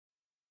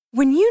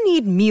When you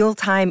need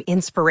mealtime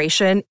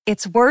inspiration,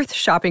 it's worth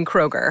shopping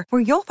Kroger,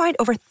 where you'll find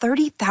over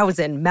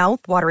 30,000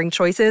 mouth-watering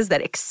choices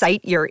that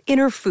excite your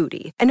inner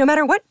foodie. And no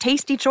matter what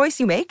tasty choice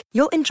you make,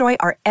 you'll enjoy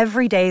our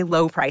everyday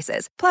low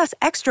prices, plus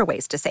extra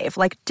ways to save,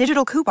 like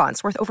digital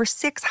coupons worth over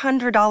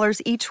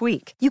 $600 each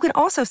week. You can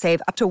also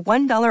save up to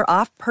 $1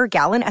 off per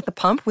gallon at the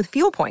pump with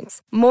fuel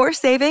points. More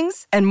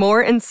savings and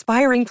more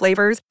inspiring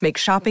flavors make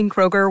shopping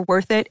Kroger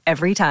worth it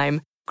every time.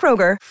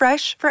 Kroger,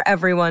 fresh for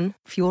everyone.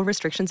 Fuel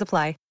restrictions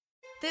apply.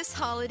 This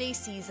holiday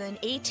season,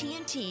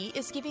 AT&T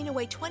is giving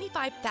away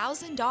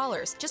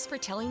 $25,000 just for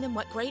telling them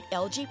what great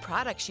LG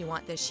products you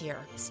want this year.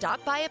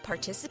 Stop by a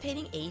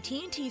participating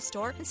AT&T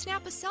store and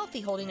snap a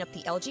selfie holding up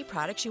the LG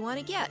products you want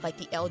to get, like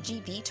the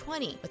LG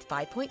V20 with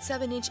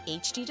 5.7-inch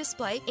HD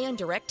display and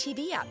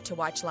DirecTV app to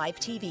watch live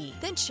TV.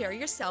 Then share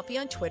your selfie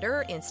on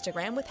Twitter or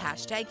Instagram with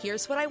hashtag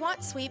Here's What I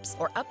Want Sweeps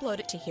or upload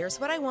it to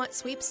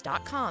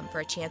here'swhatiwantsweeps.com for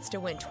a chance to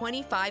win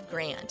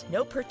 $25,000.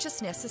 No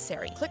purchase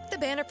necessary. Click the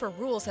banner for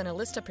rules and a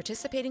list of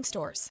participating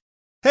stores.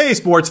 Hey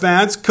sports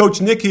fans,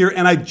 Coach Nick here,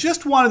 and I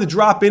just wanted to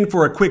drop in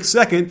for a quick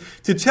second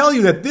to tell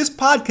you that this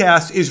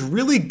podcast is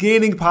really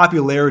gaining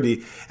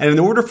popularity, and in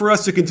order for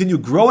us to continue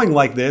growing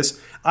like this,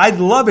 I'd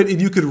love it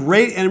if you could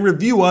rate and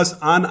review us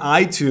on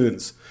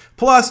iTunes.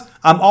 Plus,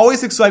 I'm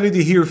always excited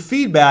to hear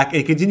feedback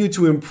and continue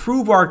to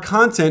improve our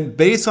content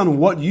based on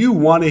what you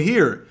want to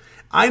hear.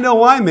 I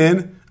know I'm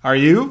in. Are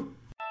you?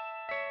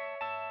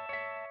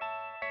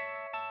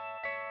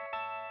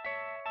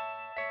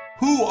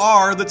 Who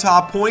are the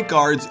top point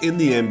guards in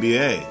the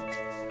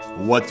NBA?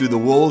 What do the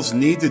Wolves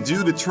need to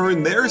do to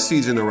turn their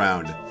season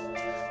around?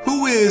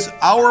 Who is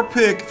our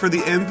pick for the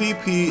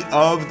MVP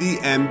of the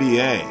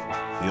NBA?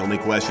 The only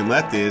question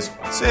left is,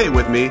 say it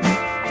with me,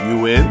 you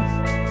win?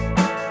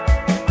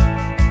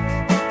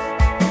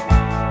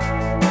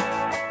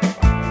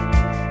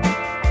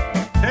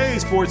 Hey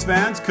sports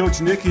fans, Coach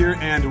Nick here,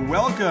 and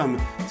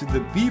welcome to the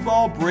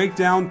B-Ball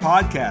Breakdown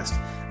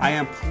Podcast. I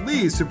am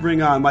pleased to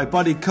bring on my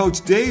buddy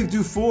Coach Dave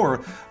Dufour,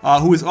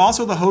 who is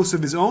also the host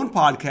of his own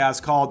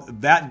podcast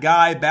called That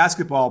Guy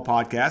Basketball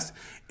Podcast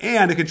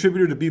and a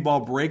contributor to B-Ball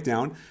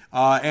Breakdown,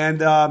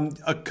 and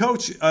a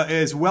coach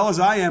as well as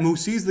I am who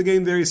sees the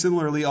game very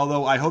similarly,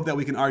 although I hope that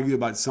we can argue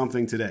about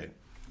something today.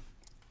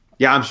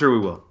 Yeah, I'm sure we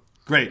will.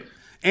 Great.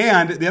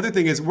 And the other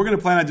thing is we're going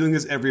to plan on doing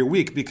this every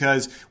week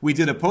because we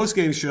did a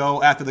post-game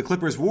show after the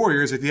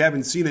Clippers-Warriors. If you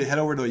haven't seen it, head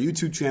over to the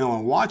YouTube channel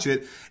and watch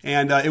it.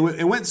 And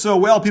it went so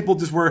well, people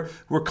just were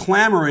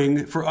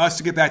clamoring for us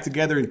to get back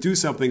together and do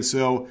something.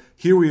 So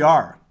here we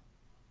are.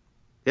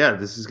 Yeah,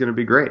 this is going to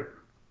be great.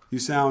 You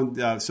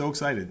sound so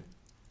excited.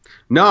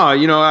 No,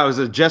 I was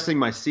adjusting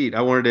my seat.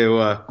 I wanted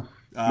to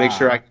make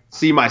sure I could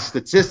see my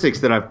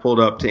statistics that I've pulled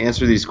up to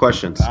answer these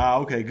questions.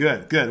 Okay,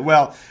 good.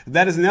 Well,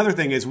 that is another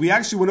thing is we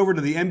actually went over to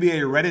the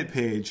NBA Reddit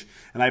page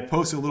and I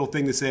posted a little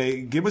thing to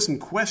say, give us some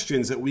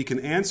questions that we can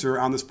answer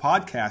on this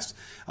podcast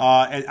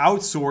and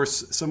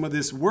outsource some of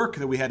this work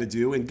that we had to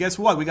do. And guess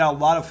what? We got a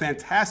lot of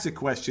fantastic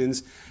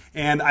questions.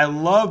 And I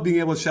love being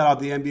able to shout out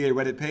the NBA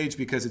Reddit page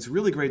because it's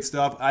really great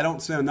stuff. I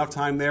don't spend enough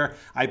time there.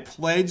 I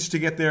pledge to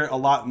get there a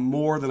lot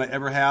more than I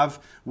ever have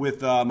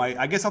with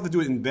I guess I'll have to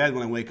do it in bed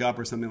when I wake up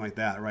or something like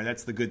that, right?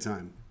 That's the good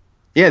time.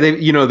 Yeah,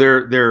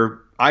 their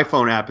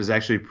iPhone app is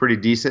actually pretty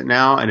decent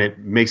now, and it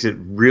makes it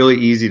really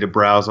easy to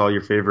browse all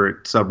your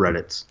favorite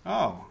subreddits.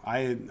 Oh,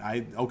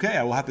 okay.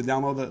 I will have to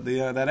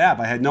download that app.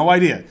 I had no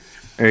idea.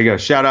 There you go.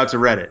 Shout out to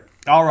Reddit.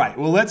 All right.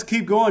 Well, let's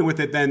keep going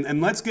with it then,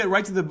 and let's get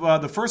right to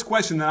the first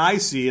question that I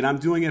see, and I'm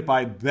doing it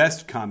by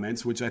best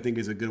comments, which I think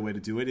is a good way to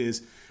do it.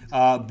 Is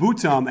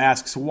Bootum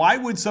asks, why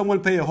would someone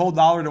pay a whole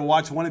 $1 to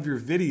watch one of your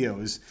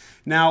videos?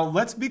 Now,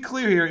 let's be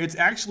clear here. It's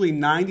actually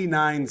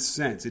 99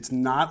 cents. It's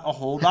not a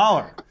whole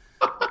 $1.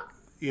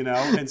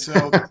 And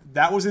so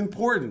that was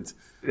important.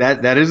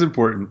 That is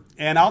important.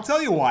 And I'll tell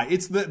you why.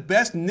 It's the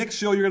best Knicks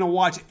show you're going to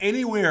watch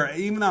anywhere,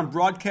 even on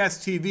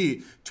broadcast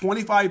TV.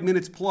 25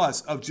 minutes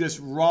plus of just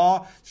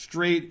raw,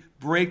 straight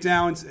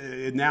breakdowns,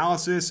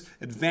 analysis,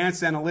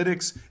 advanced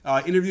analytics,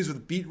 interviews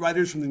with beat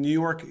writers from the New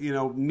York,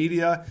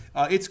 media.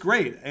 It's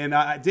great. And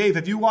Dave,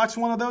 have you watched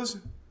one of those?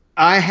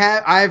 I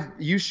have.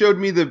 You showed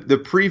me the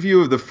preview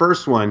of the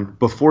first one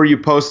before you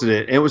posted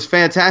it, and it was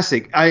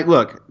fantastic.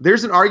 Look,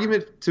 there's an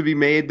argument to be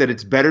made that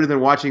it's better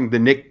than watching the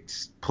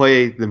Knicks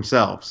play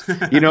themselves.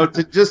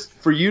 To just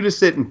for you to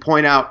sit and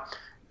point out,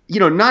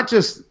 not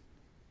just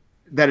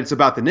that it's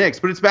about the Knicks,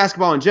 but it's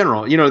basketball in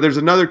general. There's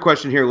another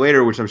question here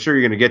later, which I'm sure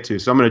you're going to get to,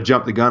 so I'm going to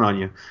jump the gun on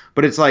you.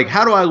 But it's like,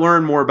 how do I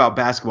learn more about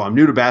basketball? I'm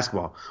new to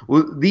basketball.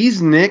 Well,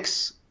 these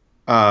Knicks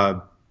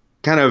breakdowns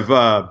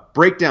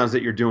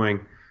that you're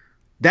doing,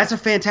 that's a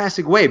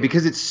fantastic way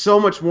because it's so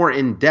much more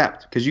in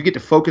depth because you get to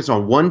focus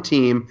on one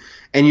team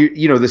and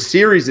the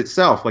series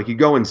itself, like you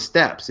go in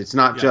steps. It's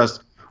not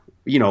just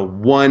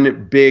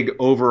one big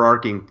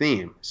overarching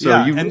theme.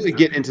 So you really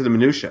get into the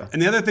minutia.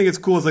 And the other thing that's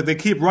cool is like they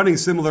keep running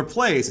similar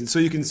plays, and so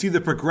you can see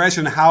the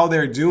progression, how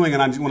they're doing.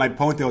 And when I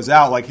point those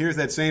out, like here's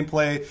that same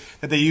play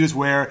that they use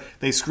where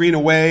they screen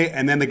away,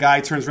 and then the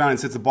guy turns around and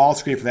sets a ball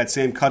screen for that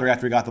same cutter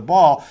after he got the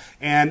ball.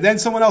 And then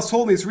someone else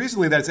told me this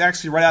recently that it's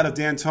actually right out of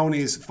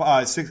D'Antoni's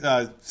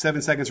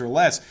 7 seconds or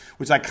less,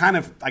 which I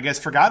guess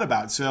forgot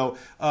about. So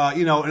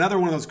another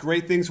one of those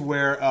great things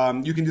where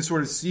you can just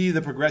sort of see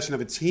the progression of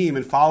a team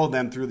and follow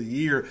them through the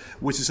year,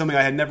 which is something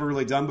I had never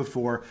really done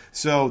before.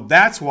 So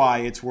that's why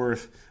it's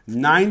worth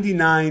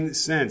 99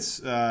 cents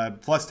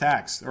plus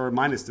tax, or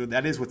minus,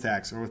 that is with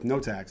tax, or with no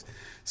tax.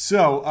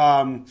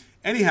 So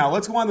anyhow,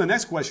 let's go on to the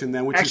next question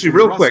then. Which actually,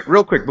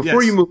 real quick,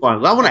 before you move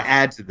on, I want to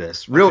add to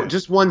this.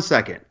 Just 1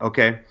 second,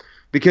 okay?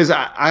 Because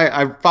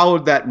I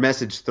followed that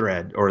message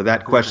thread or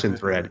that question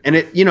thread,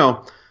 and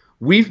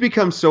we've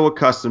become so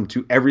accustomed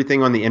to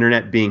everything on the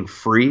internet being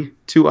free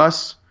to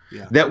us.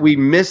 Yeah. That we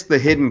miss the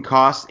hidden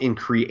costs in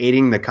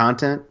creating the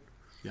content.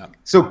 Yeah.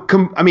 So,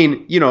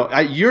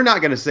 you're not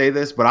going to say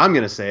this, but I'm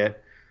going to say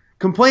it.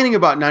 Complaining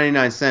about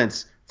 99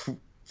 cents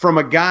from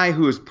a guy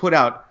who has put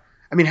out,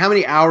 how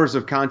many hours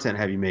of content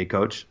have you made,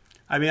 Coach?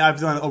 I've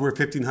done over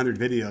 1,500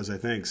 videos, I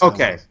think. So.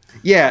 Okay.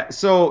 Yeah.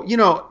 So,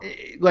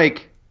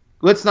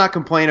 let's not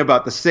complain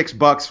about the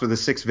 $6 for the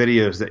 6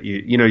 videos that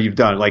you've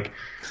done.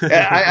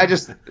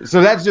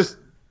 So that's just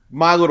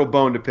my little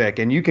bone to pick,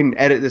 and you can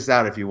edit this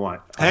out if you want.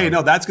 Hey,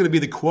 no, that's going to be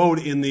the quote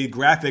in the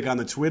graphic on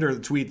the Twitter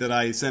tweet that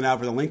I sent out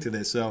for the link to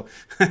this, so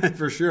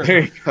for sure.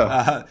 There you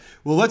go.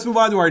 Well, let's move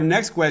on to our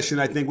next question,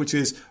 I think, which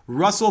is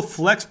Russell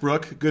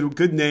Flexbrook,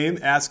 good name,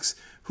 asks,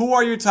 who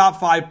are your top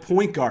 5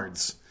 point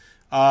guards?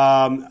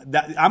 I'm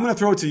going to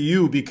throw it to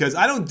you because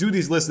I don't do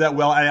these lists that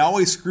well. I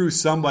always screw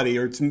somebody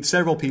or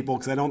several people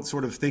because I don't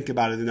sort of think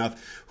about it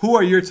enough. Who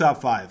are your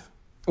top 5?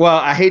 Well,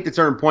 I hate the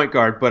term point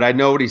guard, but I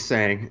know what he's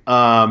saying.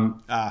 All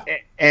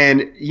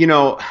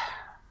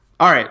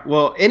right,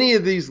 well, any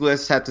of these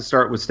lists have to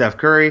start with Steph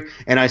Curry,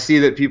 and I see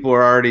that people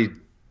are already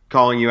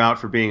calling you out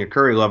for being a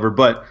Curry lover,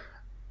 but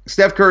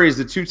Steph Curry is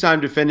the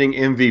 2-time defending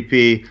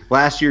MVP,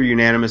 last year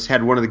unanimous,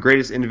 had one of the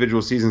greatest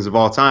individual seasons of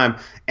all time,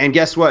 and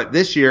guess what?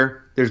 This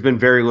year, there's been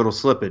very little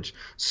slippage.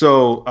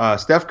 So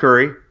Steph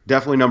Curry,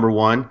 definitely number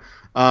 1.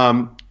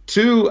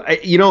 2,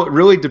 it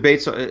really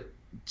debates –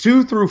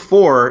 2 through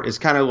 4 is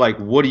kind of like,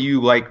 what do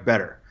you like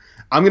better?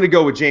 I'm going to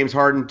go with James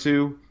Harden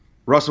 2,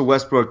 Russell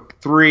Westbrook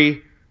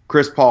 3,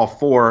 Chris Paul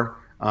 4,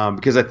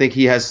 because I think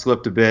he has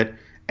slipped a bit.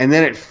 And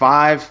then at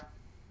 5,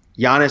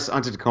 Giannis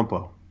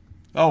Antetokounmpo.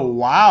 Oh,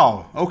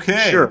 wow.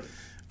 Okay. Sure.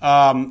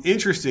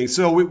 Interesting.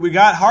 So we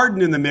got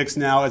Harden in the mix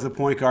now as a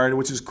point guard,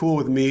 which is cool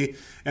with me.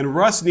 And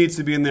Russ needs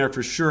to be in there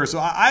for sure. So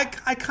I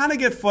kind of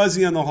get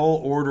fuzzy on the whole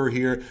order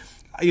here.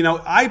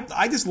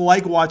 I just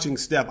like watching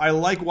Steph. I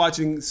like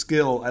watching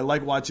skill. I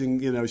like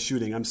watching,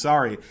 shooting. I'm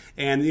sorry.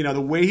 And,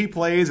 the way he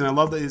plays, and I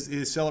love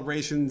his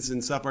celebrations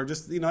and stuff are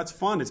just, it's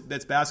fun.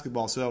 It's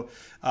basketball. So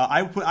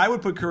I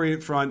would put Curry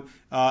in front.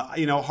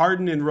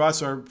 Harden and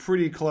Russ are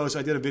pretty close.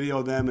 I did a video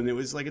of them, and it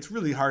was like it's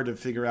really hard to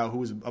figure out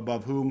who's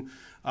above whom.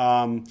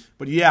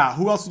 But yeah,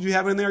 who else did you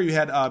have in there? You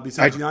had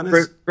besides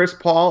Giannis? Chris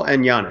Paul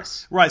and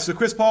Giannis. Right, so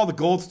Chris Paul, the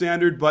gold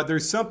standard, but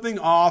there's something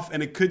off,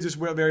 and it could just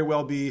very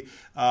well be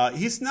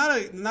he's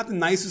not the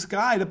nicest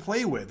guy to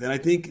play with, and I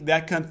think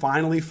that can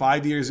finally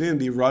 5 years in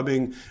be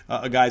rubbing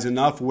guys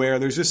enough where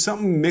there's just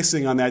something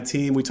missing on that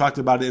team. We talked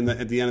about it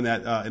at the end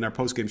of that in our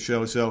postgame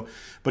show. So,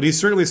 but he's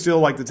certainly still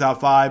like the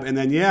top 5, and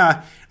then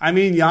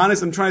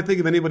Giannis. I'm trying to think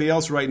of anybody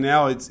else right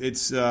now. It's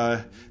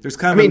there's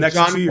kind of a next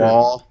John tier.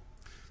 Wall.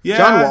 Yeah.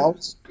 John Wall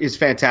is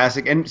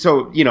fantastic. And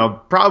so,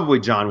 probably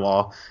John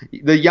Wall.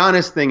 The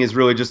Giannis thing is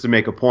really just to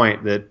make a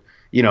point that,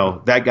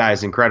 that guy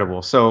is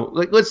incredible. So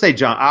let's say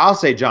I'll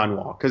say John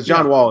Wall because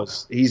John Wall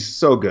he's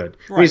so good.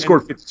 Right. He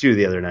scored 52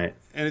 the other night.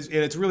 And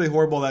it's really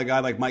horrible that a guy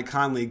like Mike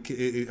Conley,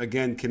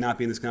 again, cannot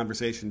be in this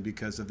conversation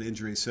because of the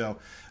injury. So,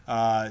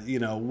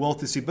 we'll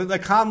have to see. But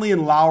like Conley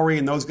and Lowry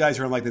and those guys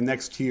are in like the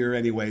next tier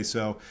anyway.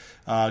 So,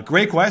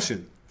 great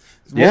question.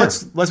 Well,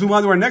 let's move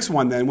on to our next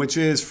one then, which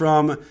is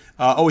from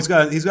he's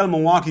got a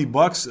Milwaukee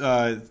Bucks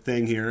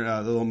thing here,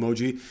 the little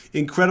emoji.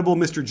 Incredible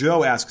Mr.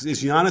 Joe asks,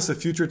 is Giannis a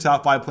future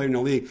top 5 player in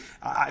the league?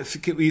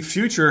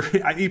 Future,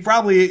 he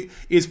probably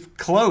is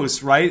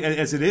close, right,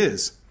 as it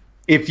is.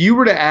 If you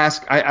were to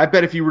ask, I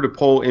bet if you were to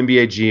poll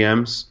NBA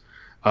GMs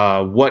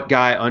what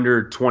guy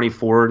under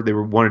 24 they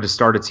wanted to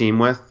start a team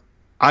with,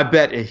 I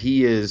bet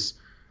he is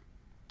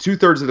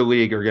 2/3 of the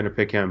league are going to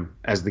pick him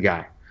as the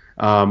guy.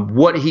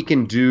 What he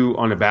can do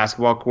on a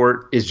basketball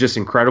court is just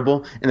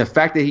incredible. And the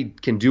fact that he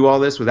can do all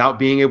this without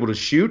being able to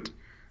shoot,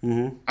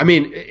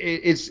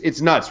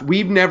 it's nuts.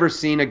 We've never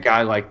seen a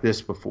guy like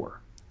this before.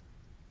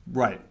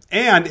 Right.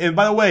 And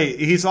by the way,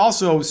 he's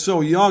also so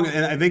young,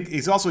 and I think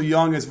he's also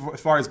young as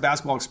far as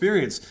basketball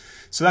experience.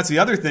 So that's the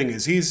other thing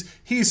is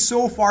he's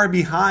so far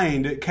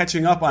behind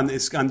catching up on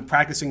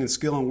practicing and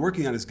skill and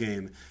working on his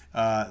game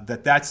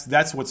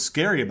that's what's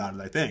scary about it,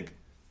 I think.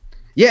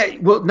 Yeah,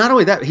 well, not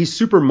only that, he's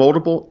super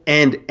moldable,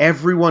 and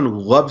everyone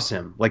loves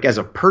him, like as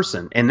a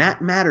person, and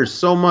that matters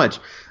so much.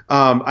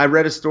 I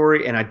read a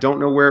story, and I don't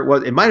know where it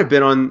was. It might have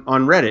been on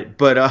Reddit,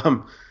 but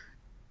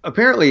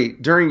apparently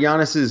during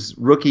Giannis's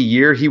rookie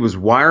year, he was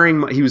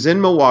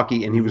in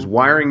Milwaukee, and he was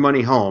wiring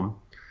money home,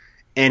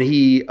 and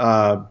he,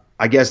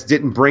 I guess,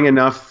 didn't bring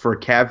enough for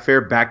cab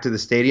fare back to the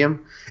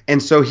stadium,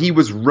 and so he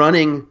was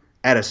running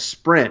at a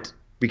sprint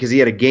because he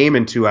had a game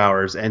in 2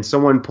 hours, and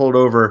someone pulled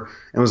over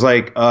and was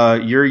like,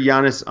 "You're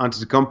Giannis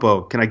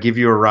Antetokounmpo. Can I give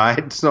you a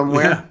ride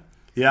somewhere?"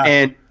 Yeah.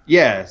 And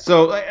yeah,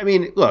 so I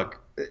mean, look,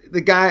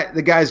 the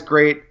guy's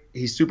great.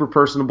 He's super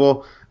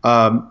personable.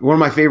 One of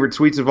my favorite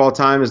tweets of all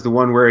time is the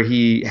one where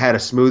he had a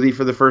smoothie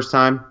for the first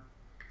time,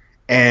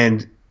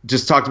 and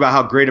just talked about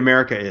how great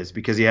America is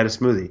because he had a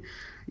smoothie.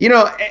 You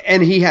know,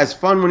 and he has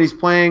fun when he's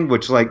playing,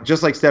 which, like,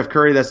 just like Steph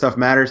Curry, that stuff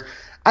matters.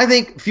 I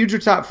think future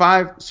top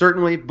 5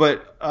 certainly,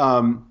 but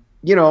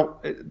you know,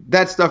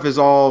 that stuff is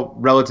all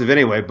relative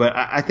anyway. But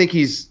I think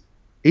he's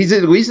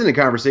at least in the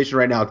conversation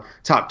right now,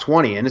 top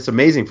 20, and it's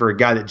amazing for a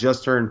guy that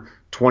just turned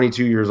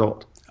 22 years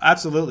old.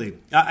 Absolutely.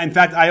 In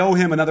fact, I owe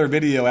him another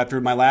video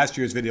after my last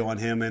year's video on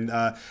him, and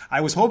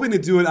I was hoping to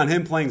do it on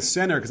him playing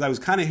center because I was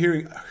kind of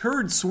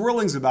heard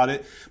swirlings about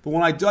it. But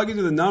when I dug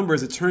into the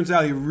numbers, it turns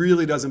out he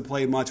really doesn't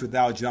play much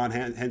without John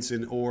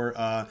Henson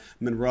or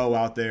Monroe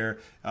out there.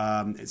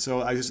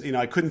 So I just,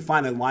 I couldn't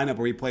find a lineup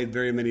where he played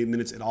very many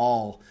minutes at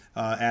all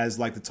as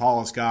like the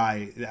tallest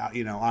guy,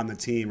 on the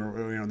team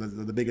or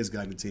the biggest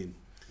guy on the team.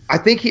 I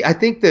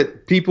think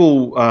that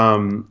people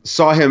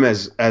saw him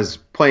as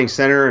playing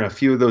center in a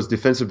few of those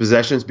defensive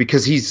possessions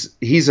because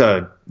he's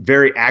a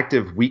very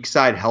active weak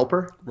side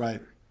helper,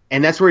 right?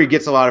 And that's where he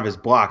gets a lot of his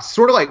blocks.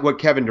 Sort of like what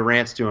Kevin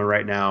Durant's doing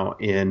right now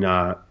in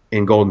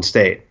Golden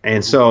State,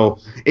 and so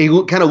he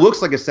kind of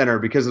looks like a center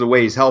because of the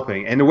way he's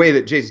helping and the way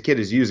that Jason Kidd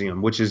is using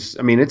him, which is,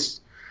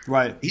 it's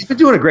right. He's been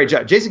doing a great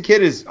job. Jason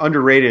Kidd is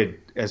underrated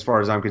as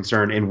far as I'm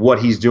concerned in what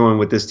he's doing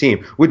with this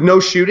team with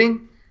no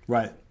shooting,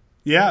 right?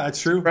 Yeah,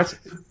 that's true.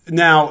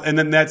 Now, and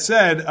then that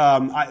said,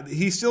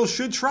 he still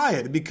should try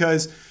it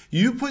because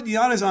you put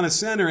Giannis on a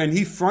center and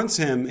he fronts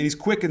him and he's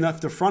quick enough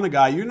to front a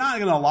guy, you're not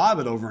going to lob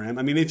it over him.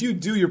 I mean, if you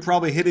do, you're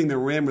probably hitting the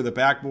rim or the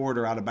backboard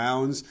or out of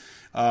bounds,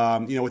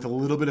 with a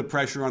little bit of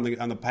pressure on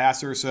the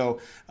passer. So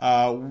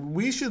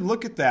we should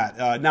look at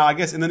that. Now, I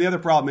guess, and then the other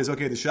problem is,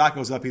 okay, the shot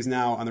goes up, he's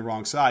now on the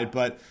wrong side.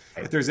 But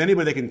if there's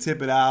anybody that can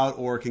tip it out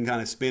or can kind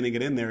of spin and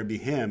get in there, it'd be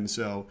him.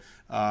 So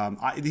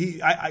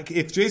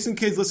if Jason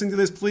Kidd's listening to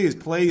this, please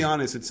play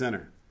Giannis at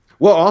center.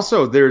 Well,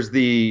 also there's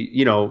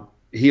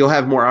he'll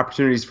have more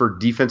opportunities for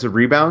defensive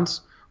rebounds,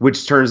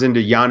 which turns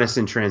into Giannis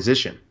in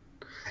transition.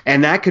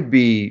 And that could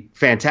be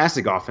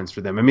fantastic offense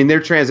for them. I mean,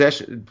 their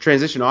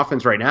transition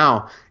offense right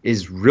now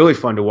is really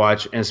fun to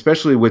watch, and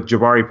especially with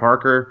Jabari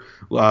Parker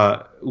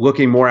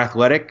looking more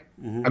athletic.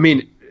 Mm-hmm. I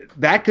mean,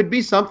 that could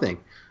be something.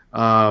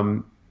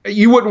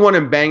 You wouldn't want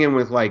him banging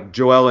with like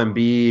Joel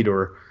Embiid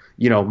or,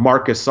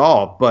 Marc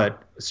Gasol,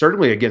 but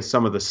certainly against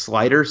some of the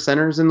slider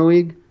centers in the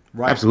league.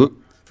 Right. Absolutely.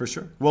 For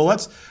sure. Well,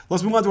 let's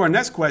move on to our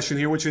next question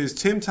here, which is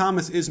Tim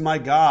Thomas is my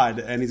God,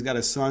 and he's got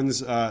a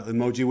son's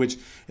emoji, which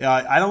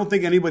I don't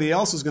think anybody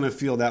else is going to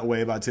feel that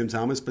way about Tim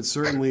Thomas, but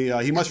certainly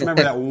he must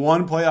remember that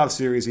one playoff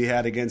series he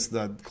had against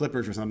the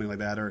Clippers or something like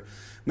that, or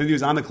maybe he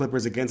was on the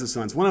Clippers against the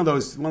Suns. One of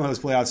those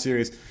playoff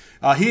series.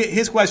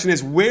 His question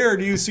is, where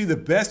do you see the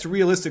best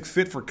realistic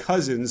fit for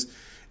Cousins?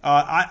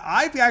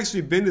 I've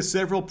actually been to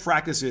several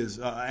practices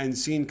and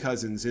seen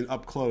Cousins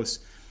up close.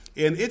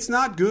 And it's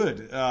not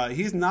good.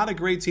 He's not a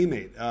great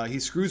teammate. He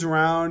screws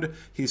around.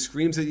 He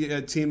screams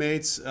at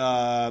teammates.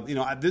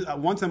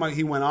 One time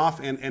he went off,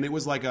 and it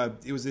was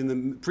it was in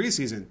the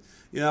preseason.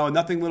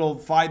 Nothing little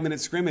 5-minute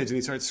scrimmage, and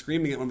he starts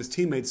screaming at one of his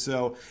teammates.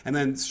 And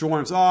then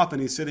storms off,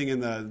 and he's sitting in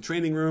the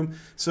training room.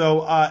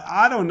 So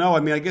I don't know. I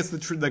mean, I guess the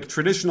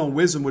traditional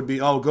wisdom would be,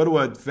 go to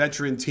a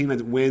veteran team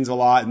that wins a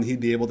lot, and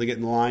he'd be able to get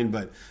in line.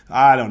 But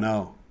I don't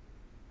know.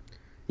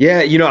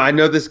 Yeah, I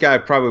know this guy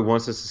probably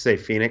wants us to say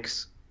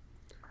Phoenix.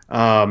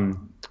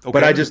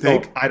 But I just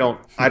I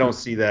don't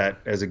see that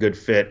as a good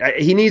fit.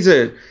 He needs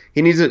a,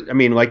 I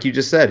mean, like you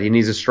just said, he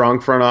needs a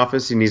strong front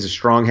office. He needs a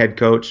strong head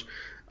coach.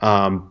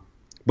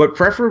 But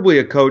preferably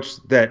a coach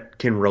that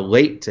can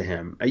relate to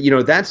him.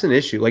 That's an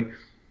issue. Like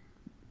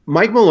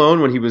Mike Malone,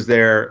 when he was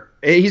there,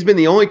 he's been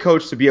the only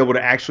coach to be able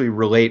to actually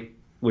relate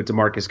with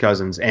DeMarcus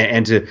Cousins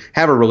and to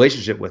have a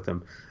relationship with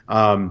him.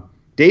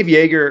 Dave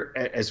Yeager,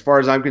 as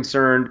far as I'm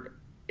concerned,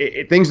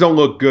 things don't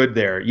look good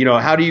there.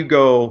 How do you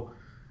go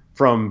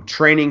from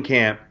training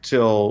camp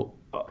till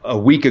a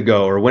week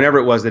ago or whenever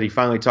it was that he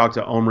finally talked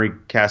to Omri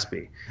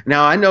Caspi?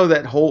 Now, I know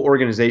that whole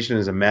organization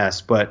is a mess,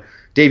 but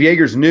Dave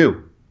Yeager's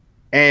new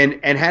and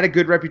had a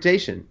good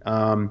reputation.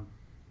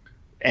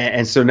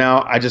 And so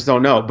now I just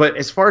don't know. But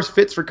as far as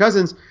fits for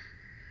Cousins,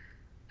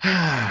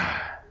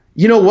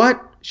 you know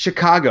what?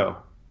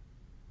 Chicago.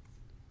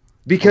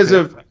 Because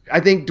of, I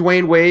think,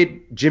 Dwayne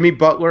Wade, Jimmy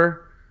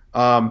Butler,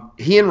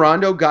 he and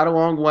Rondo got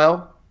along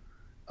well.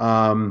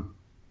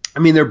 I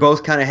mean, they're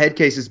both kind of head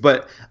cases,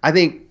 but I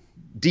think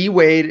D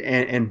Wade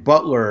and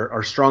Butler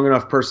are strong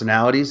enough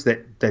personalities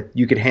that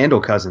you could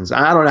handle Cousins.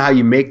 I don't know how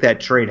you make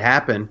that trade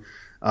happen.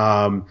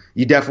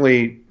 You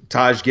definitely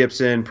Taj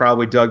Gibson,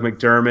 probably Doug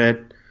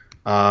McDermott,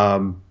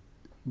 Robin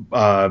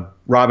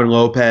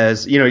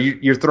Lopez.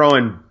 You're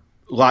throwing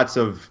lots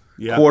of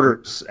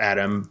quarters at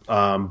him.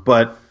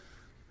 But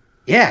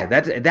yeah,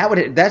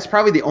 that's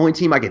probably the only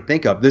team I could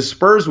think of. The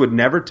Spurs would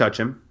never touch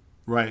him,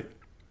 right?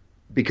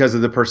 Because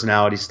of the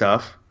personality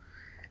stuff.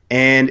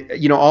 And,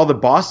 all the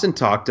Boston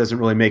talk doesn't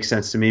really make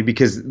sense to me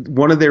because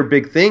one of their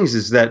big things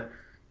is that,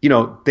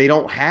 they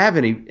don't have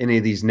any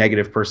of these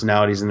negative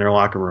personalities in their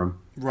locker room.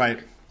 Right.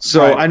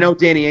 So right. I know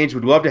Danny Ainge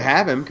would love to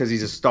have him because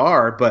he's a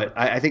star, but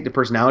I think the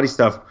personality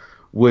stuff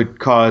would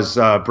cause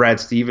Brad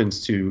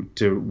Stevens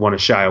to want to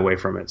shy away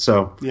from it.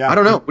 So I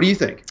don't know. What do you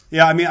think?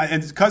 Yeah, I mean,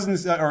 and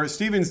Cousins or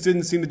Stevens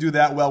didn't seem to do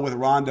that well with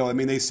Rondo. I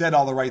mean, they said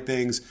all the right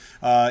things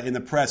in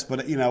the press,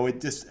 but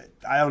it just,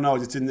 I don't know, it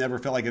just didn't ever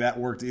feel like that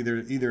worked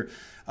either. You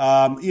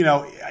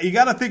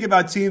got to think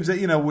about teams that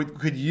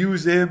could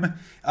use him,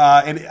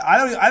 and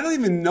I don't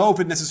even know if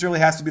it necessarily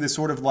has to be the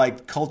sort of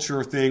like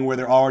culture thing where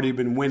they're already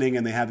been winning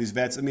and they have these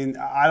vets. I mean,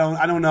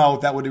 I don't know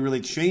if that would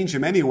really change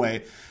him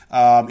anyway.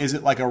 Is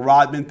it like a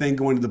Rodman thing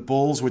going to the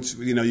Bulls, which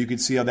you could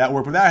see how that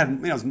worked, but that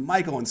had it was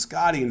Michael and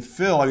Scotty and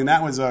Phil. I mean,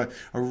 that was a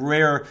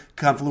rare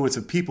confluence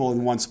of people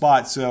in one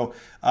spot. So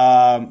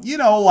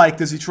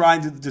does he try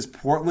and does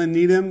Portland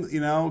need him?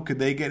 Could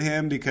they get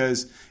him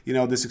because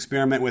this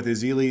experiment with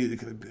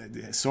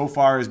Ezeli so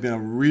far has been a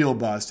real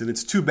bust, and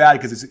it's too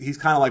bad because he's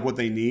kind of like what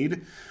they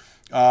need.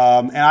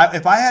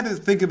 If I had to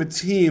think of a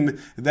team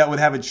that would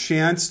have a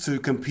chance to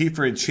compete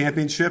for a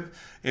championship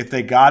if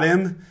they got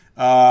him,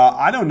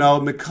 I don't know,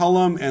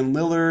 McCollum and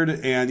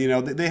Lillard, and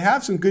they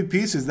have some good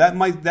pieces that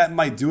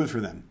might do it for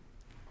them.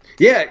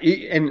 Yeah,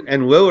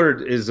 and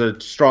Lillard is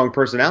a strong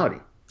personality.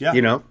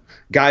 Yeah,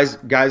 guys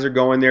are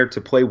going there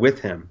to play with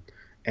him,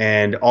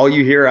 and all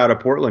you hear out of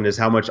Portland is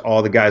how much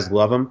all the guys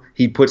love him.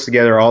 He puts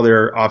together all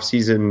their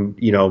off-season,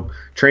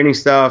 training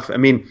stuff. I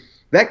mean,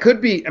 that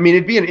could be. I mean,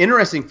 it'd be an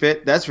interesting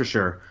fit, that's for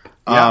sure.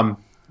 Yeah.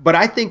 But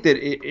I think that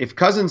if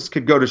Cousins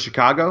could go to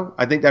Chicago,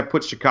 I think that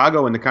puts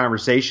Chicago in the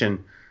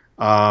conversation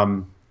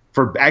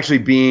for actually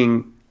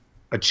being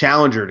a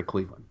challenger to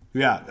Cleveland.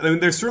 Yeah, I mean,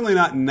 they're certainly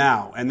not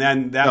now, and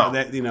then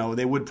that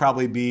they would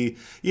probably be.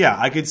 Yeah,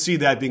 I could see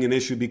that being an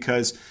issue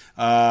because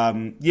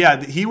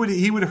he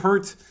would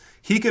hurt.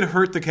 He could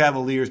hurt the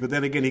Cavaliers, but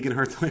then again, he can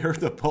hurt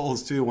the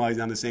Bulls too while he's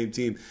on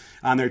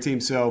their team.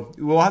 So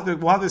we'll have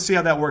to see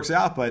how that works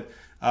out. But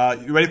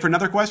you ready for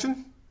another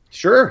question?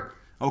 Sure.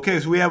 Okay,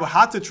 so we have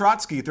Hata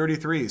Trotsky,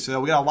 33.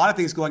 So we got a lot of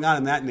things going on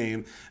in that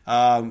name.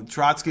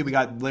 Trotsky, we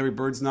got Larry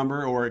Bird's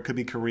number, or it could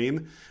be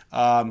Kareem.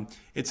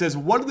 It says,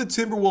 what do the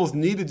Timberwolves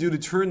need to do to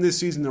turn this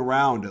season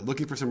around?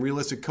 Looking for some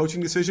realistic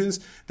coaching decisions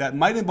that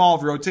might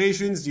involve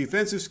rotations,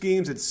 defensive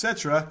schemes,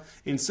 etc.,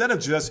 instead of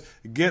just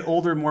get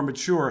older and more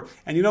mature.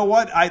 And you know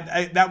what?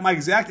 My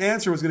exact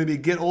answer was going to be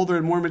get older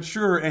and more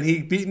mature, and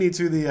he beat me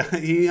to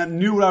he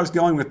knew what I was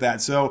going with that.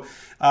 So,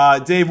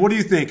 Dave, what do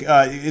you think?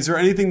 Is there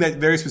anything that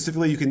very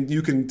specifically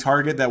you can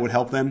target that would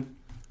help them?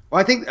 Well,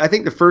 I think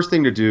the first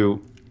thing to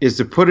do is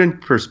to put in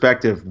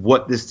perspective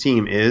what this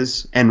team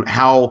is and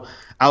how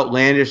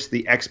outlandish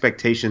the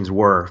expectations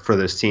were for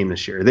this team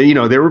this year.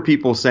 There were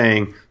people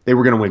saying they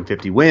were going to win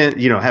 50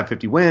 wins, have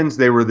 50 wins.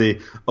 They were the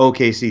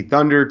OKC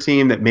Thunder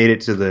team that made it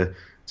to the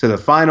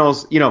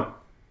finals.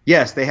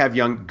 Yes, they have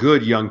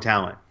good young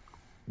talent.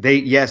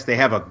 They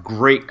have a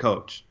great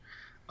coach.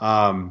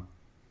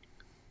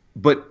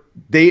 But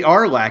they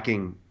are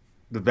lacking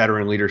the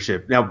veteran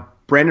leadership. Now,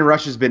 Brandon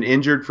Rush has been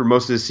injured for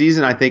most of the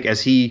season. I think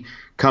as he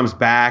comes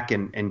back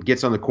and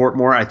gets on the court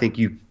more, I think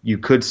you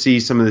could see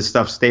some of this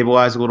stuff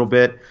stabilize a little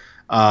bit.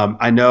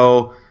 I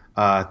know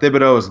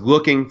Thibodeau is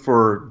looking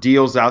for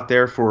deals out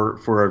there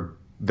for a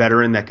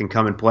veteran that can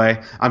come and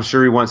play. I'm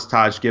sure he wants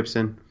Taj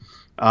Gibson,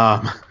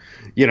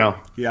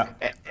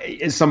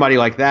 somebody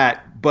like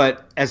that.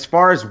 But as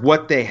far as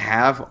what they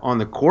have on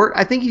the court,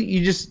 I think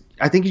you just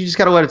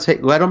got to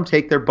let them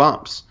take their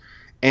bumps.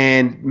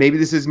 And maybe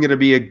this isn't going to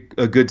be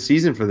a good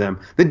season for them.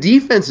 The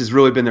defense has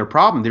really been their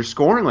problem. They're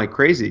scoring like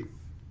crazy.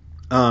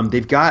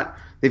 They've got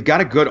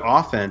a good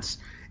offense,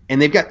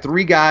 and they've got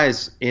three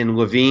guys in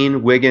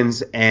Levine,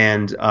 Wiggins,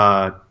 and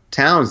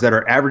Towns that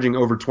are averaging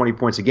over 20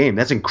 points a game.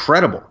 That's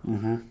incredible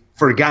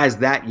for guys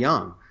that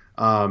young.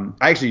 I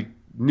actually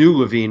knew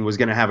Levine was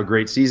going to have a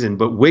great season,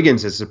 but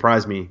Wiggins has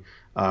surprised me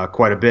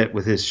quite a bit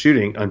with his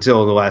shooting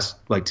until the last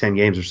 10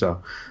 games or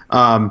so.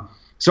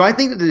 So I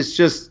think that it's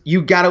just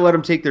you got to let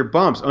them take their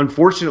bumps.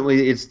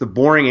 Unfortunately, it's the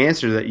boring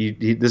answer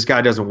that this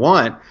guy doesn't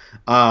want.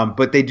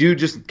 But they do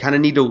just kind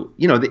of need to,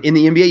 in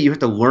the NBA, you have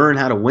to learn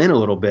how to win a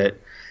little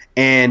bit.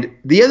 And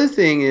the other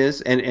thing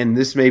is, and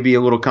this may be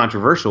a little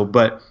controversial,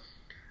 but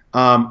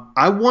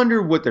I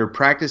wonder what their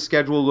practice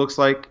schedule looks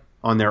like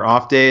on their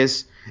off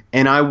days.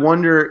 And I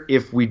wonder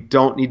if we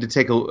don't need to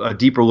take a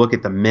deeper look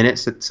at the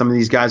minutes that some of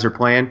these guys are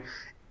playing.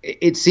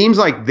 It seems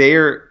like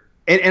they're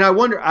 – and I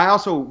wonder – I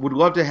also would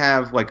love to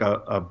have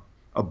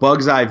a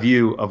bug's eye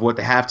view of what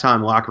the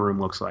halftime locker room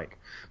looks like,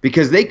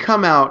 because they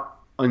come out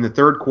in the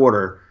third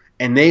quarter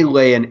and they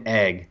lay an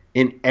egg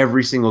in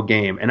every single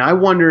game. And I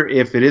wonder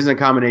if it isn't a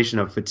combination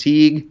of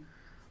fatigue,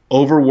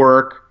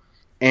 overwork,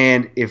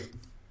 and if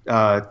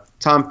Tom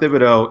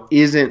Thibodeau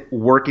isn't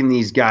working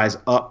these guys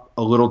up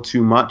a little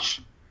too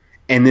much,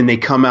 and then they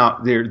come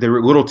out, they're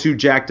a little too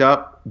jacked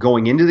up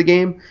going into the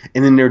game,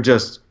 and then they're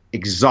just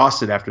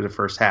exhausted after the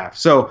first half.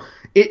 So,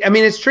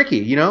 it's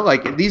tricky,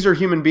 like these are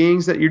human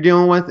beings that you're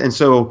dealing with, and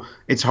so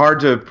it's hard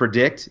to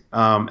predict,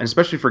 and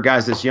especially for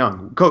guys this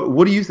young.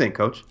 What do you think,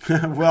 Coach?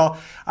 Well,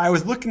 I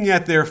was looking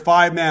at their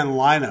 5-man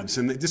lineups,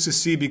 and just to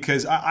see,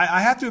 because I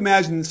have to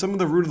imagine some of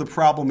the root of the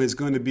problem is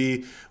going to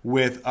be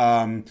with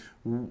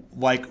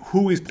like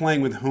who is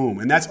playing with whom.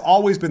 And that's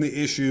always been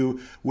the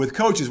issue with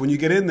coaches. When you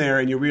get in there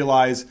and you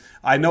realize,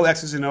 I know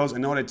X's and O's, I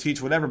know how to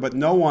teach, whatever, but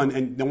no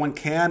one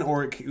can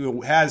or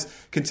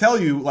can tell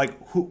you like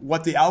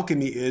what the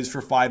alchemy is for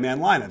 5-man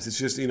lineups. It's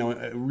just,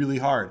 really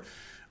hard.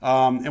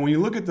 And when you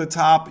look at the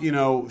top,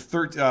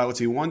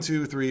 1,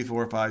 2, 3,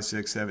 4, 5,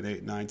 6, 7,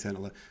 8, 9, 10,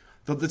 11.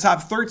 The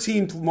top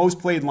 13 most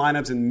played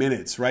lineups in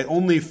minutes, right?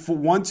 Only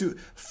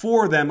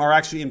 4 of them are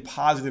actually in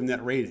positive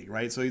net rating,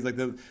 right? So he's like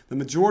the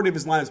majority of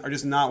his lineups are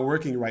just not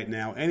working right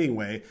now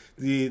anyway.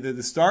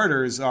 The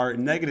starters are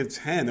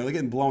 -10. They're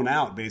getting blown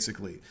out,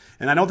 basically.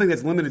 And I don't think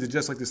that's limited to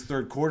just like this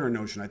third quarter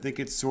notion. I think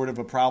it's sort of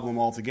a problem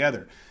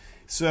altogether.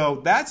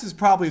 So that's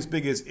probably his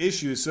biggest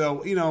issue.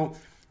 So,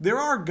 there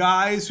are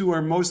guys who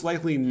are most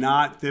likely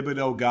not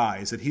Thibodeau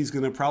guys that he's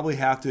going to probably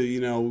have to,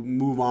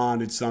 move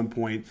on at some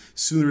point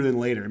sooner than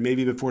later,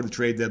 maybe before the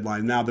trade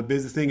deadline. Now, the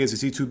thing is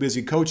he too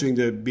busy coaching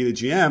to be the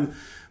GM?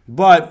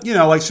 But,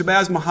 like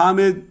Shabazz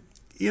Muhammad,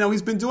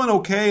 he's been doing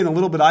okay in a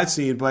little bit I've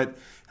seen, but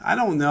I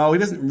don't know. He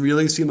doesn't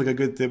really seem like a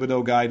good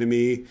Thibodeau guy to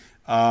me.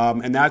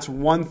 And that's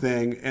one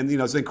thing. And,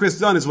 so Chris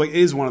Dunn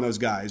is one of those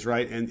guys,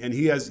 right? And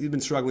he's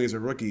been struggling as a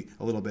rookie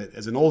a little bit,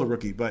 as an older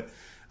rookie, but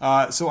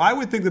so I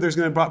would think that there's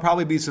going to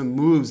probably be some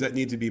moves that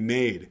need to be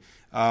made.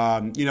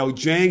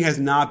 Jang has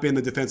not been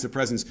the defensive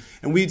presence.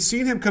 And we'd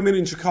seen him come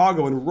in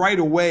Chicago and right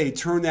away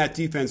turn that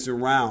defense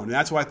around. And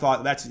that's why I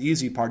thought that's the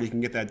easy part. He can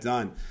get that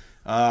done.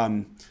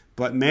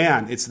 But,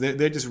 man,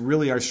 they just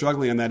really are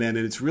struggling on that end.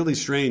 And it's really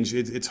strange.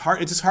 It's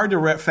hard. It's just hard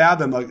to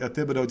fathom a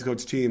Thibodeau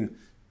coach team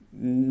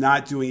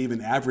not doing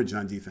even average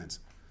on defense.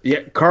 Yeah,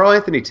 Karl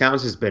Anthony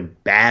Towns has been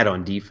bad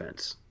on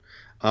defense.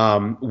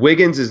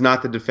 Wiggins is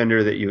not the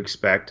defender that you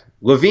expect.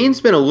 Levine's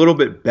been a little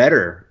bit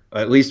better,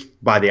 at least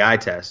by the eye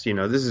test.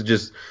 This is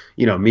just,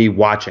 me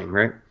watching,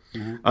 right?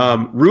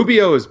 Mm-hmm.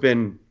 Rubio has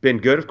been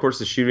good. Of course,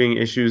 the shooting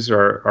issues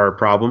are a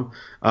problem.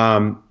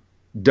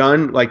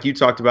 Dunn, like you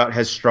talked about,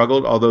 has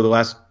struggled, although the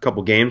last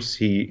couple games,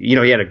 he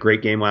had a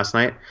great game last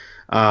night.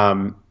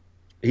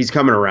 He's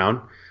coming around.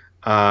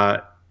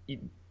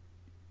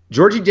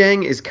 Georgie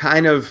Deng is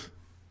kind of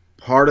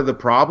part of the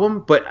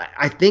problem, but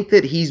I think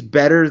that he's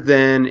better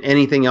than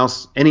anything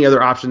else, any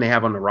other option they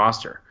have on the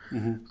roster.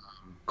 Mm-hmm.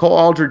 Cole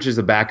Aldridge is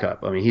a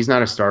backup. I mean, he's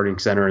not a starting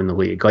center in the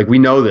league. Like, we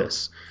know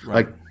this.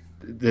 Right. Like,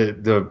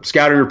 the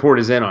scouting report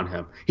is in on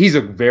him. He's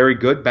a very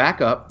good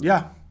backup.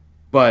 Yeah.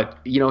 But,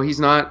 he's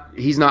not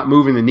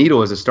moving the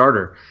needle as a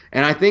starter.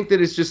 And I think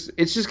that it's just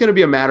going to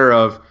be a matter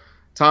of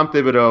Tom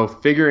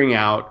Thibodeau figuring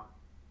out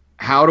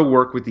how to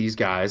work with these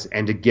guys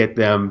and to get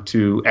them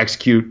to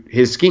execute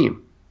his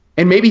scheme.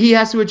 And maybe he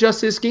has to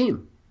adjust his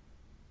scheme.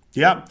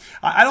 Yeah.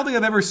 I don't think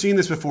I've ever seen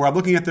this before. I'm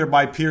looking at their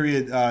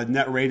by-period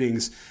net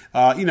ratings.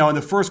 In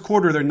the first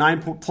quarter, they're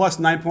plus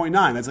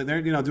 9.9. That's like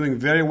they're doing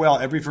very well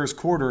every first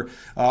quarter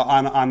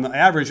on the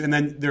average. And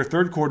then their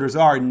third quarters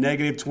are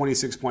negative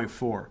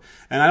 26.4.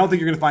 And I don't think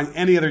you're going to find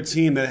any other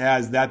team that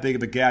has that big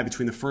of a gap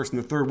between the first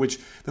and the third, which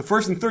the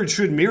first and third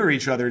should mirror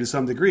each other to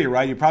some degree,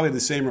 right? You probably have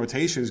the same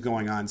rotations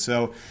going on.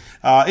 So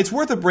it's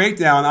worth a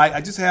breakdown.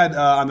 I just had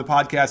on the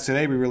podcast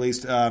today we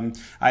released,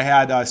 I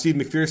had Steve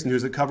McPherson,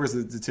 who covers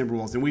the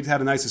Timberwolves, and we had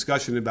a nice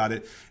discussion about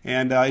it,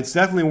 and it's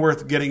definitely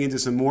worth getting into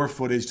some more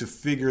footage to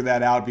figure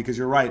that out, because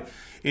you're right,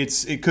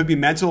 it could be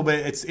mental, but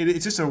it's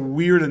just a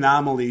weird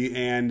anomaly,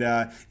 and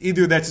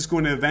either that's just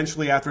going to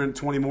eventually, after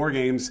 20 more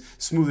games,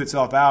 smooth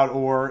itself out,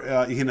 or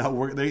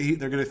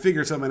they're going to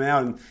figure something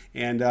out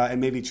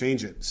and maybe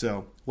change it.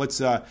 So we'll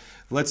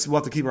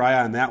have to keep our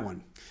eye on that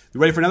one. You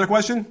ready for another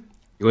question?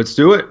 Let's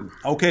do it.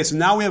 Okay, so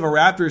now we have a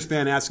Raptors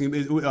fan asking,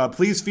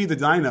 please feed the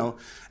Dino,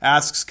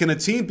 asks, can a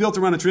team built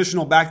around a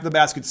traditional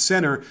back-to-the-basket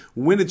center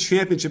win a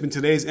championship in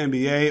today's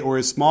NBA, or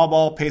is small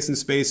ball, pace, and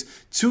space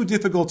too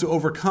difficult to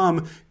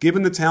overcome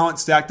given the talent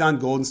stacked on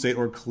Golden State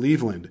or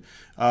Cleveland?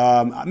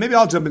 Maybe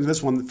I'll jump into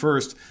this one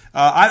first.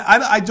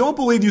 I don't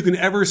believe you can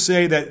ever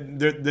say that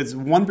this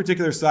one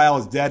particular style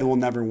is dead and will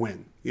never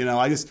win.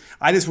 I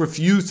just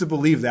refuse to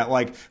believe that.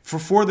 Like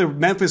for the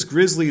Memphis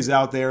Grizzlies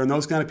out there and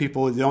those kind of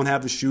people that don't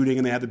have the shooting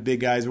and they have the big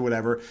guys or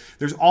whatever,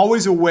 there's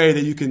always a way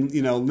that you can,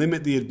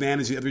 limit the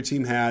advantage the other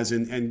team has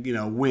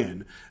and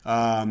win.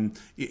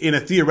 In a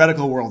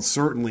theoretical world,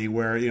 certainly,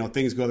 where,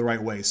 things go the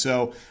right way.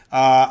 So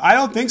I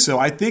don't think so.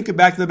 I think a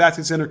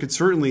back-to-the-basket center could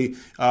certainly,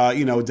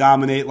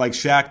 dominate like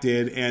Shaq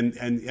did, and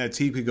a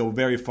team could go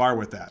very far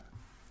with that.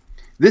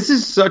 This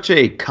is such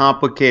a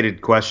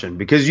complicated question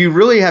because you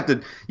really have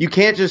to – you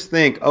can't just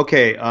think,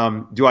 okay,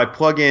 do I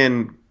plug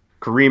in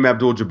Kareem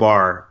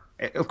Abdul-Jabbar?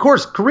 Of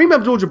course, Kareem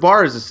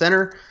Abdul-Jabbar as a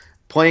center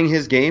playing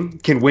his game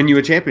can win you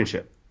a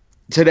championship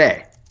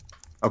today,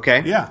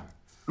 okay? Yeah.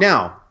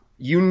 Now,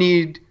 you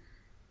need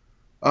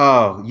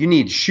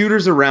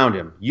shooters around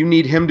him. You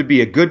need him to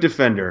be a good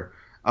defender.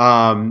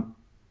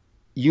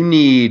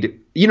 You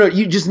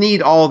just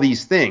need all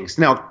these things.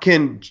 Now,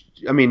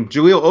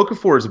 Jahlil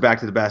Okafor is a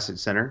back-to-the-basket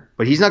center,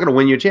 but he's not going to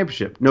win you a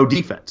championship. No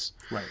defense.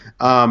 Right.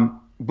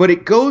 But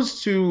it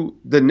goes to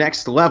the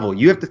next level.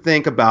 You have to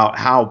think about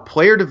how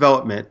player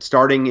development,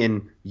 starting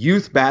in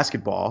youth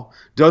basketball,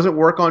 doesn't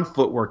work on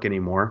footwork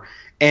anymore.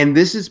 And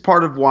this is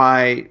part of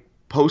why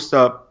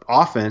post-up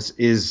offense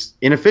is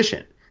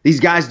inefficient. These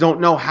guys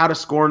don't know how to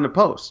score in the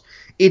post.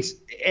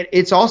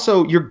 It's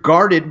also you're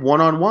guarded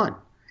one-on-one,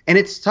 and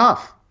it's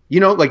tough. You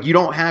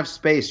don't have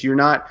space. You're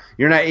not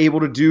able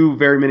to do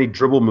very many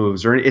dribble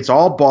moves, or it's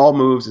all ball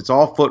moves. It's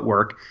all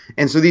footwork.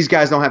 And so these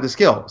guys don't have the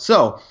skill.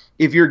 So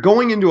if you're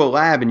going into a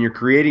lab and you're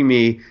creating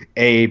me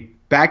a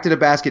back to the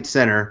basket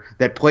center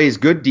that plays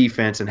good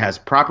defense and has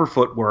proper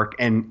footwork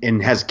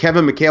and has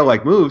Kevin McHale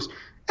like moves,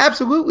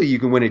 absolutely you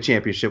can win a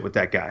championship with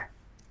that guy.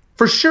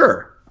 For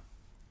sure.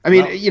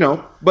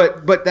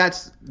 But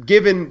that's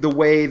given the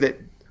way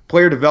that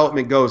player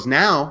development goes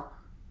now.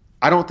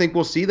 I don't think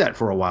we'll see that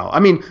for a while.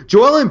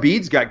 Joel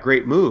Embiid's got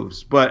great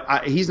moves, but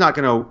he's not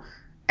going to,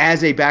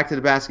 as a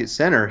back-to-the-basket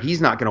center, he's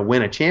not going to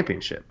win a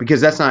championship because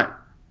that's not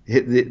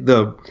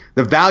the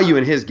value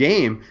in his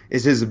game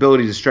is his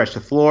ability to stretch the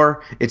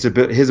floor. It's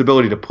his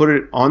ability to put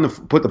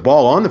the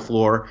ball on the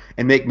floor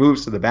and make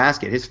moves to the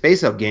basket. His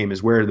face-up game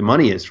is where the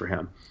money is for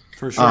him.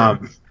 For sure.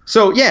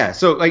 So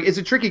it's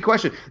a tricky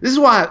question. This is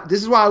why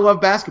I love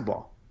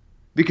basketball.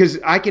 Because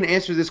I can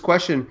answer this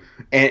question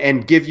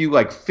and give you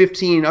like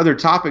 15 other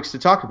topics to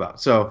talk about.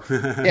 So,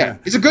 yeah,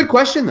 it's a good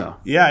question, though.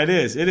 Yeah, it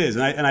is. It is.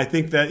 And I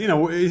think that,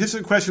 it's just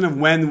a question of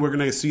when we're going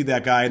to see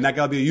that guy. And that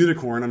guy will be a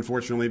unicorn,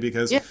 unfortunately,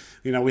 because,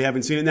 we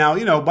haven't seen it.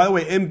 Now, by the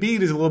way,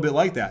 Embiid is a little bit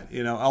like that,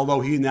 although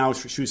he now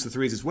shoots the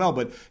threes as well.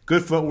 But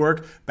good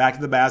footwork, back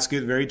to the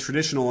basket, very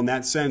traditional in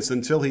that sense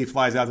until he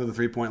flies out to the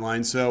three-point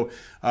line. So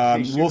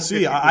we'll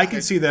see. I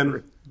can see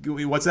them.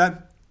 What's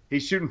that?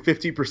 He's shooting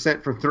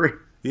 50% from three.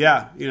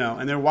 Yeah,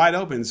 and they're wide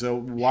open, so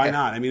why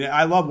not?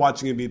 I love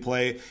watching Embiid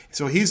play.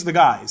 So he's the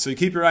guy. So you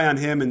keep your eye on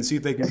him and see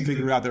if they can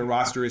figure out their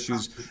roster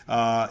issues,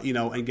 and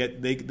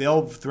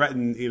they'll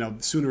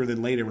threaten, sooner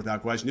than later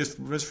without question,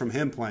 just from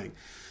him playing.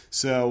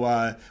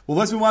 So,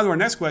 let's move on to our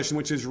next question,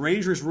 which is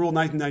Rangers Rule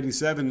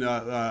 1997.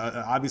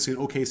 Obviously, an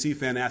OKC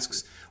fan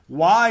asks,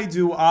 why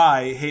do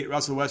I hate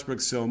Russell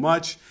Westbrook so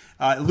much?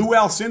 Lou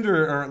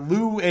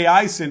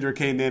AI Cinder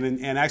came in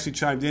and actually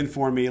chimed in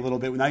for me a little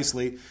bit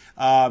nicely.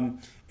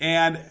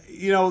 And,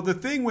 the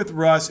thing with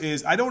Russ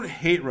is I don't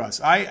hate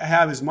Russ. I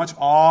have as much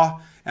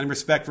awe and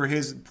respect for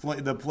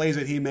the plays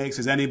that he makes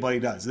as anybody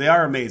does. They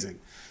are amazing.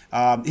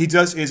 He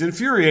is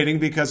infuriating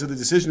because of the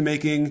decision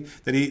making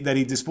that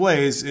he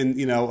displays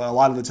in a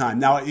lot of the time.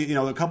 Now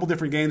a couple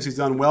different games he's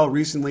done well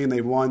recently and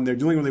they've won. They're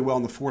doing really well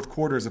in the fourth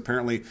quarters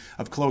apparently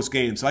of close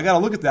games. So I got to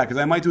look at that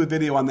because I might do a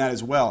video on that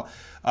as well.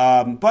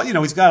 But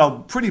he's got a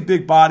pretty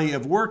big body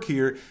of work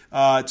here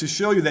to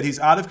show you that he's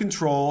out of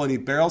control and he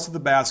barrels to the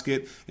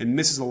basket and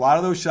misses a lot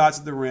of those shots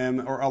at the rim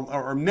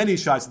or many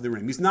shots at the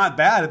rim. He's not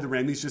bad at the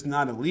rim. He's just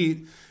not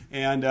elite.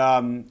 And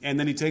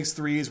then he takes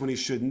threes when he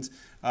shouldn't.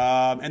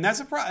 And that's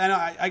and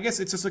I guess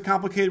it's just a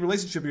complicated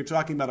relationship. You're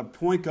talking about a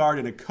point guard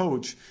and a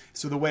coach.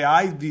 So the way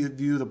I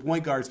view the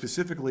point guard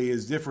specifically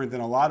is different than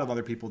a lot of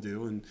other people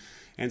do.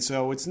 And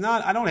so it's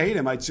not. I don't hate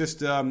him. It's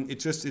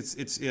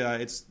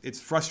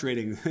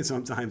frustrating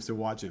sometimes to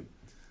watch him.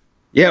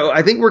 Yeah,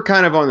 I think we're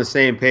kind of on the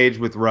same page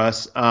with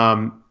Russ.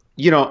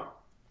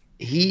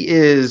 He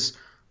is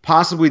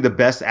possibly the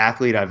best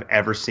athlete I've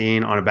ever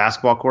seen on a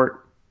basketball court.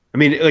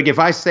 If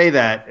I say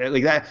that,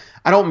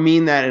 I don't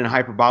mean that in a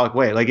hyperbolic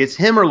way. It's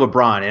him or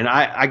LeBron, and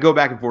I go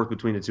back and forth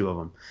between the two of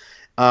them.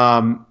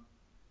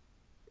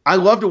 I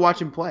love to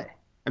watch him play.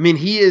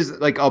 He is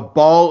like a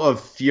ball of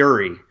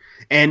fury,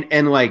 and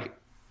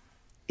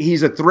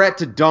he's a threat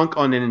to dunk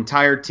on an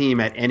entire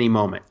team at any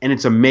moment, and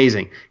it's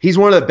amazing. He's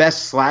one of the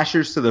best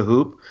slashers to the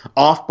hoop.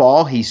 Off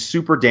ball, he's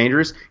super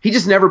dangerous. He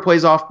just never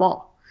plays off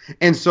ball.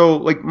 And so,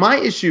 my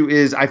issue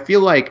is I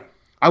feel like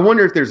I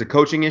wonder if there's a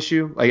coaching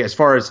issue, as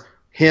far as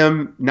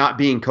him not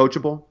being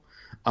coachable,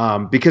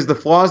 because the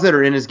flaws that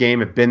are in his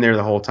game have been there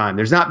the whole time.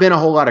 There's not been a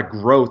whole lot of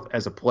growth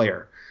as a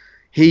player.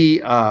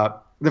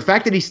 The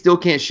fact that he still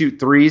can't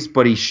shoot threes,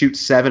 but he shoots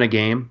 7 a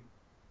game,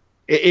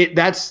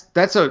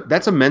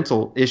 That's a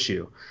mental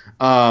issue.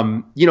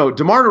 DeMar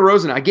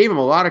DeRozan, I gave him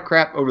a lot of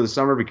crap over the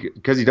summer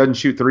because he doesn't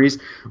shoot threes.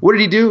 What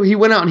did he do? He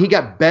went out and he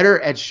got better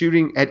at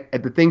shooting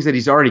at the things that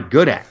he's already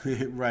good at.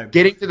 Right.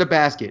 Getting to the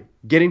basket,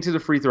 getting to the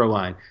free throw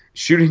line,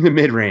 shooting the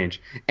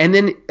mid-range. And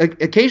then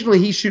occasionally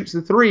he shoots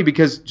the three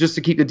just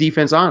to keep the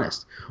defense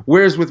honest.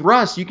 Whereas with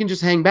Russ, you can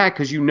just hang back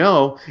because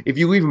if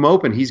you leave him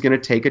open, he's going to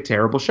take a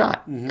terrible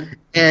shot. Mm-hmm.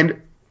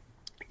 And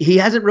he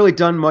hasn't really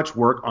done much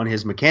work on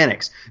his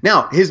mechanics.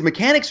 Now, his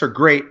mechanics are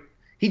great.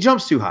 He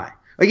jumps too high.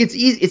 Like, it's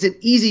easy. It's an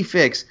easy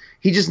fix.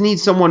 He just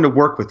needs someone to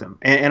work with him.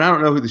 And I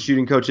don't know who the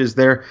shooting coach is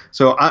there.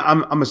 So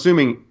I'm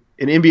assuming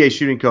an NBA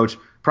shooting coach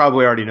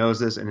probably already knows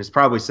this and has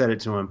probably said it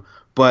to him.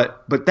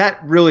 But that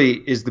really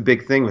is the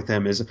big thing with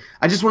him is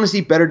I just want to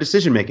see better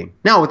decision making.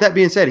 Now, with that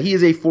being said, he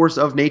is a force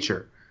of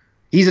nature.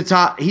 He's a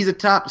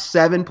top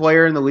 7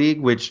 player in the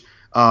league, which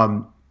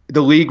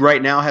the league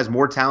right now has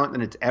more talent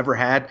than it's ever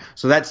had.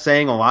 So that's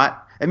saying a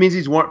lot. That means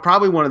he's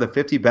probably one of the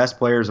 50 best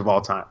players of all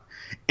time.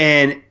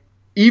 And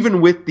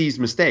even with these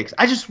mistakes,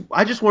 I just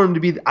want him to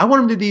be. I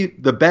want him to be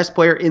the best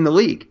player in the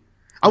league.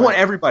 I want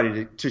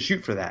everybody to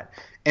shoot for that.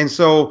 And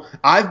so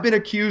I've been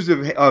accused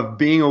of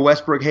being a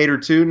Westbrook hater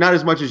too. Not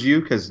as much as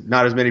you, because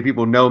not as many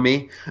people know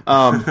me.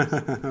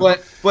 But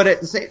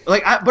at the same,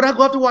 but I'd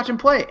love to watch him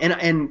play. And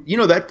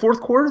that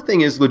fourth quarter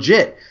thing is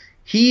legit.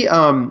 He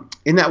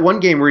in that one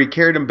game where he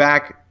carried him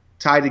back,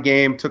 tied the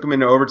game, took him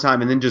into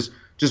overtime, and then just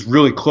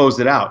really closed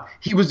it out.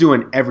 He was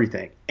doing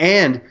everything.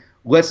 And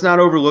let's not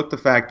overlook the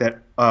fact that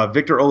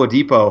Victor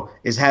Oladipo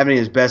is having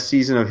his best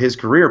season of his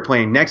career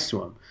playing next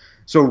to him.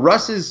 So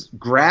Russ's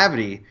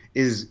gravity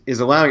is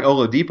allowing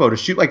Oladipo to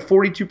shoot like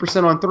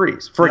 42% on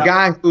threes for a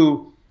guy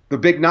who the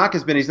big knock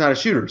has been he's not a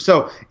shooter.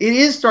 So it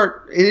is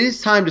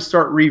time to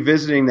start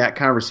revisiting that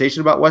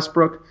conversation about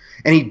Westbrook,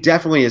 and he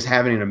definitely is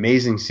having an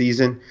amazing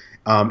season.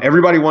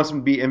 Everybody wants him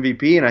to be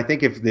MVP, and I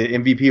think if the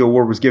MVP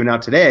award was given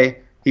out today,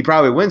 he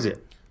probably wins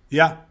it.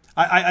 Yeah.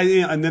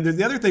 And then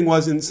the other thing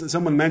was, and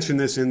someone mentioned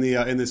this in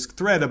this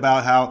thread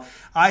about how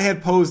I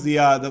had posed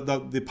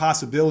the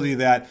possibility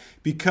that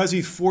because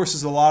he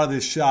forces a lot of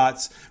his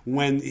shots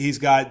when he's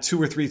got 2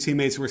 or 3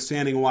 teammates who are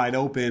standing wide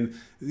open,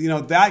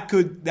 that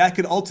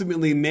could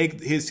ultimately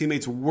make his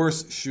teammates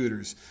worse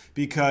shooters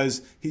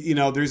because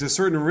there's a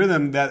certain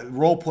rhythm that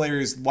role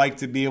players like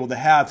to be able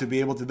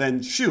to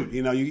then shoot.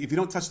 If you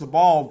don't touch the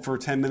ball for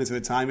 10 minutes at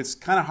a time, it's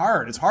kind of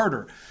hard. It's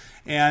harder.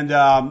 And,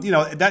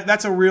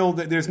 that's a real,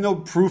 there's no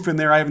proof in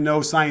there. I have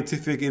no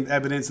scientific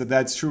evidence that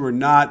that's true or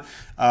not.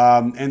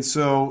 And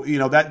so,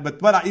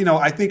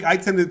 I think I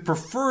tend to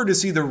prefer to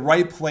see the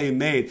right play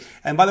made.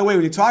 And by the way,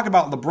 when you talk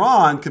about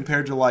LeBron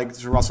compared to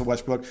Russell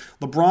Westbrook,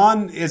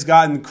 LeBron has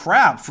gotten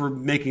crap for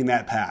making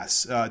that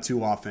pass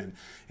too often.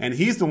 And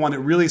he's the one that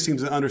really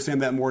seems to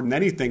understand that more than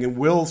anything and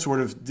will sort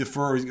of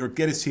defer or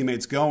get his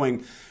teammates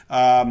going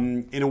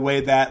in a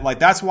way that,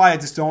 that's why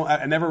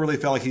I never really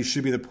felt like he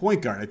should be the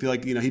point guard. I feel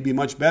like, he'd be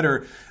much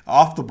better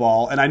off the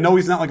ball. And I know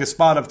he's not like a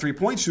spot-up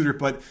three-point shooter,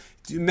 but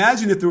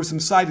imagine if there was some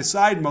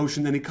side-to-side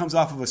motion and he comes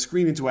off of a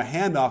screen into a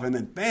handoff and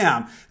then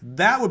bam,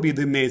 that would be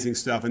the amazing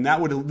stuff. And that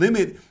would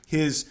limit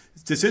his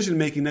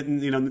decision-making,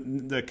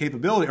 the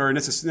capability or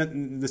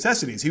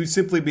necessities. He would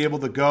simply be able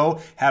to go,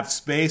 have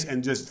space,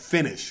 and just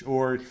finish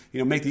or,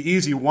 make the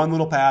easy one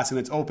little pass and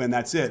it's open.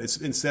 That's it. It's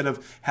instead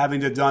of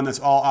having to have done this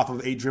all off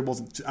of 8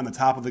 dribbles on the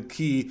top of the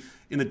key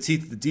in the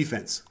teeth of the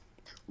defense.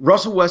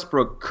 Russell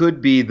Westbrook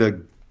could be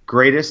the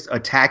greatest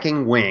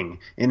attacking wing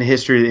in the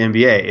history of the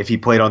NBA if he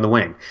played on the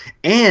wing.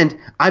 And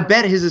I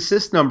bet his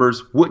assist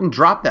numbers wouldn't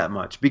drop that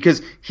much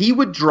because he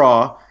would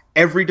draw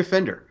every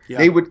defender. Yeah.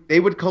 They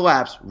would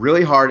collapse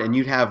really hard and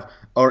you'd have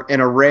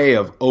an array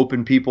of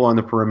open people on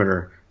the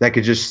perimeter that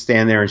could just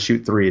stand there and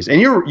shoot threes.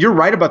 And you're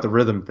right about the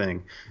rhythm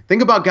thing.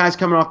 Think about guys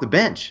coming off the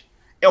bench.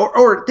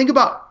 Or think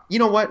about,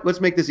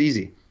 let's make this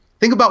easy.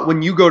 Think about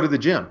when you go to the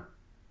gym.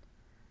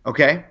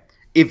 Okay?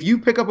 If you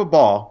pick up a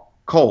ball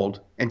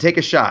cold and take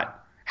a shot,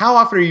 how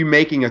often are you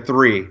making a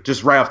three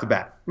just right off the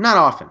bat? Not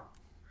often.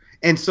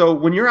 And so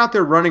when you're out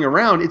there running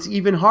around, it's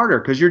even harder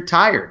because you're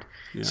tired.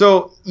 Yeah.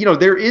 So,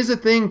 there is a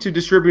thing to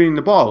distributing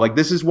the ball.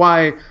 This is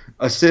why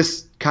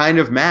assists kind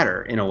of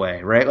matter in a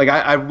way, right?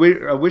 I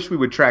wish we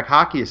would track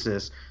hockey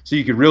assists so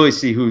you could really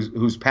see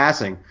who's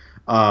passing.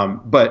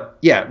 But,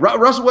 yeah,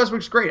 Russell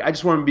Westbrook's great. I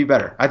just want him to be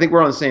better. I think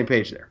we're on the same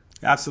page there.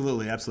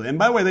 Absolutely. And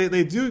by the way,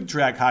 they do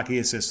track hockey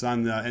assists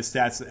on the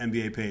stats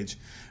NBA page.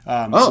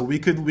 So we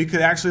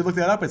could actually look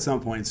that up at some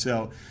point.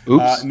 So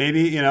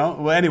maybe,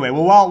 anyway,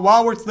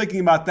 while we're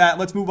thinking about that,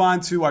 let's move on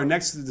to our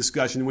next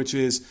discussion, which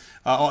is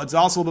it's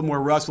also a little bit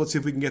more Russ. Let's see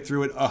if we can get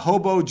through it.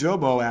 Hobo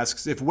Jobo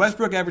asks, if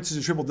Westbrook averages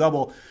a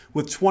triple-double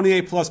with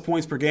 28 plus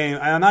points per game,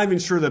 I'm not even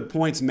sure the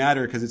points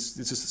matter because it's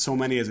just so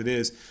many as it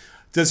is,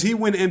 does he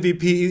win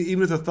MVP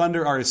even if the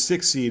Thunder are a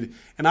 6 seed?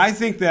 And I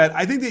think that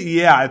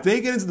yeah, if they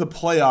get into the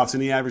playoffs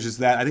and he averages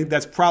that, I think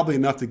that's probably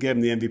enough to get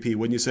him the MVP.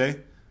 Wouldn't you say?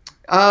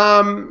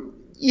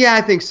 Yeah,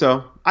 I think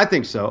so.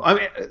 I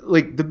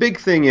mean, the big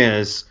thing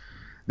is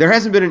there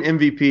hasn't been an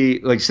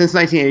MVP since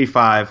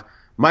 1985.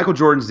 Michael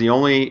Jordan's the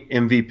only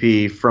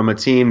MVP from a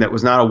team that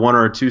was not a 1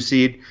 or a 2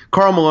 seed.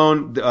 Karl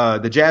Malone,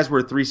 the Jazz were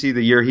a 3 seed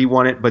the year he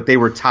won it, but they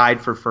were tied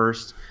for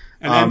first.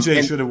 And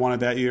MJ should have won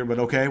it that year, but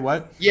okay,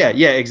 what? Yeah,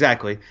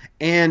 exactly.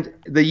 And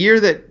the year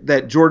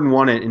that Jordan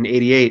won it in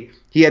 '88,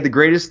 he had the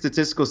greatest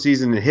statistical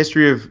season in the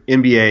history of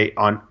NBA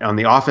on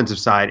the offensive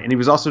side, and he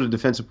was also the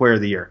Defensive Player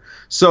of the Year.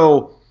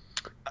 So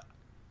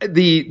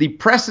the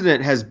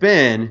precedent has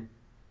been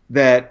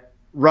that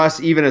Russ,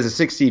 even as a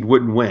 6 seed,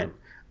 wouldn't win.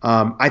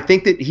 I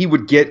think that he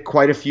would get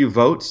quite a few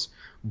votes,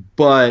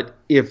 but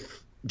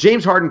if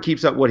James Harden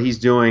keeps up what he's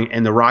doing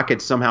and the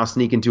Rockets somehow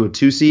sneak into a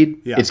 2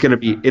 seed,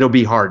 it'll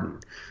be Harden.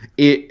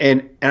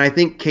 And I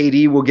think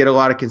KD will get a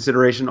lot of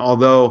consideration,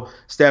 although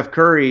Steph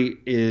Curry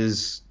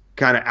is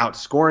kind of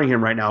outscoring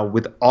him right now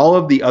with all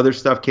of the other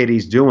stuff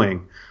KD's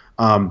doing.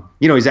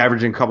 He's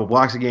averaging a couple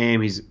blocks a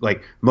game. He's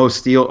like most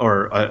steal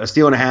or a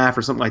steal and a half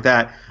or something like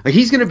that. Like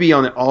he's going to be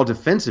on the all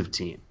defensive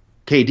team,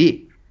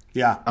 KD.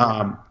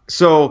 Yeah.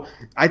 So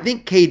I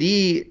think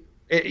KD,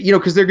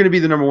 because they're going to be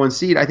the number 1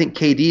 seed, I think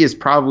KD is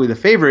probably the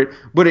favorite.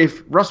 But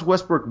if Russell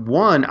Westbrook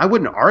won, I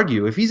wouldn't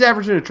argue. If he's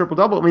averaging a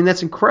triple-double, I mean,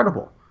 that's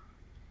incredible.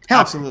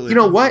 Hell, absolutely. You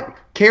know what?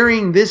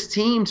 Carrying this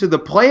team to the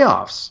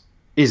playoffs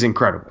is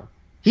incredible.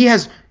 He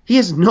has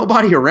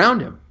nobody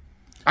around him.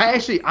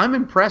 I'm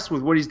impressed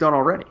with what he's done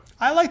already.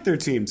 I like their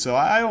team, so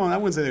I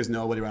wouldn't say there's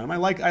nobody around them.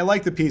 I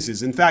like the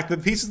pieces. In fact, the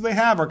pieces they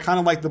have are kind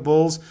of like the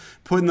Bulls,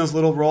 putting those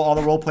all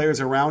the role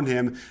players around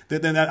him.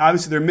 Then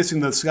obviously they're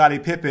missing the Scottie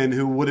Pippen,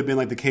 who would have been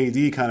like the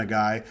KD kind of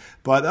guy.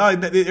 But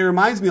it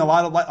reminds me a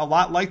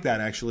lot like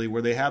that actually,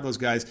 where they have those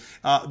guys.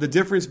 The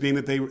difference being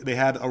that they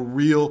had a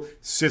real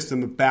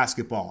system of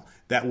basketball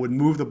that would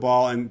move the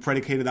ball and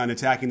predicated on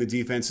attacking the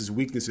defense's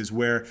weaknesses,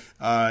 where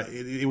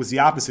it was the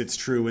opposite's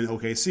true in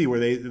OKC, where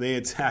they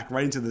attack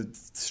right into the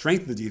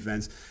strength of the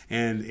defense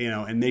and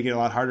make it a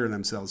lot harder on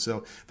themselves.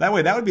 So that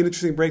would be an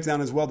interesting breakdown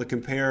as well, to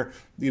compare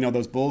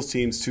those Bulls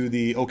teams to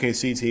the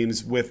OKC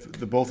teams with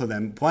the both of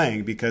them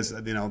playing, because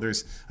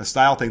there's a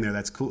style thing there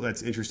that's cool,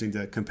 that's interesting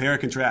to compare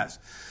and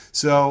contrast.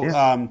 So,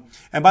 yeah.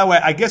 And by the way,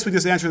 I guess we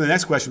just answered the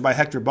next question by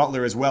Hector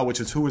Butler as well, which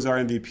is who is our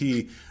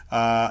MVP.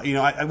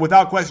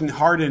 Without question,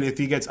 Harden, even if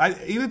he gets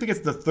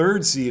the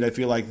 3rd seed, I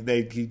feel like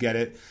they could get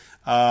it.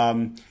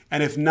 And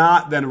if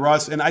not, then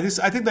Russ. And I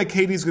think that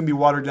KD is going to be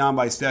watered down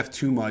by Steph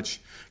too much,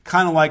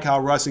 kind of like how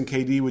Russ and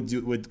KD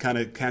would kind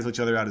of cancel each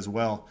other out as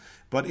well.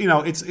 But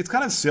it's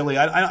kind of silly.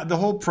 The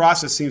whole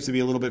process seems to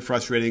be a little bit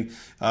frustrating.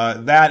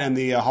 That and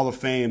the Hall of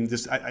Fame,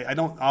 I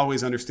don't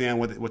always understand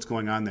what's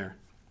going on there.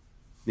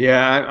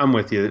 Yeah, I'm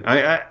with you.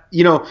 I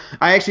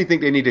actually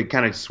think they need to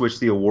kind of switch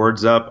the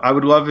awards up. I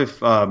would love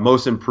if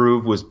Most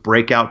Improved was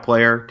Breakout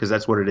Player, because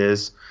that's what it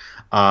is.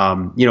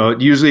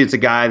 Usually it's a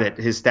guy that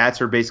his stats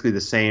are basically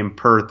the same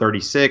per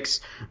 36,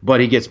 but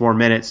he gets more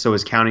minutes, so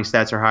his counting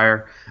stats are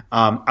higher.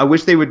 I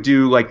wish they would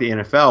do like the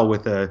NFL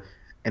with an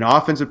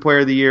Offensive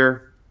Player of the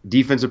Year,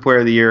 Defensive Player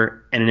of the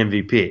Year, and an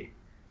MVP.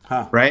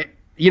 Huh. Right?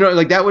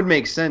 That would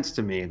make sense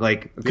to me.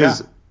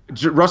 Because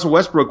Russell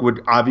Westbrook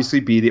would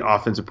obviously be the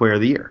Offensive Player of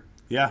the Year.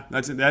 Yeah,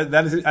 that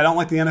is. I don't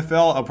like the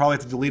NFL. I'll probably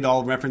have to delete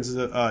all references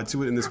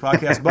to it in this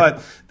podcast,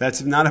 but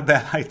that's not a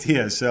bad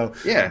idea. So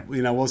yeah,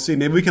 we'll see.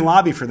 Maybe we can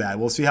lobby for that.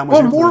 We'll see how much.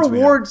 Well, more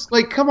awards.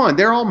 Come on,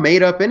 they're all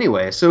made up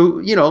anyway. So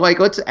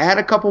let's add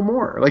a couple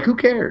more. Who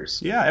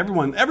cares? Yeah,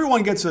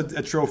 everyone gets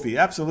a trophy.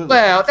 Absolutely.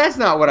 Well, that's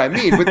not what I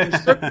mean. But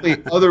there's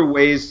certainly other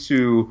ways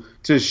to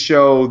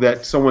show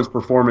that someone's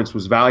performance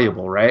was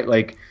valuable, right?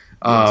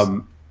 Yes.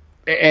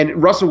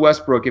 And Russell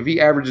Westbrook, if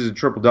he averages a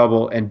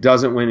triple-double and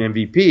doesn't win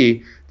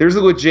MVP, there's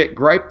a legit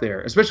gripe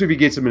there, especially if he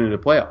gets him into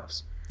the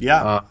playoffs.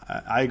 Yeah,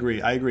 I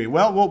agree.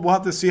 Well, we'll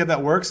have to see how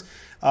that works.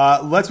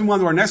 Let's move on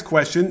to our next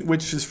question,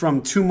 which is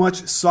from Too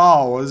Much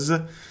Sauce.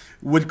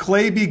 Would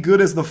Clay be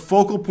good as the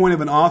focal point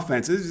of an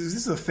offense? This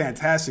is a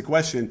fantastic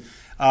question.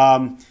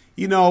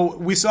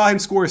 We saw him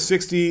score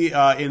 60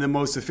 in the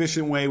most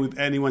efficient way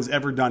anyone's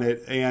ever done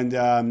it. And,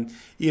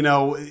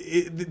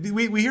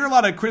 we hear a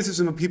lot of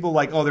criticism of people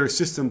like, oh, they're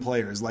system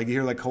players. Like you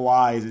hear like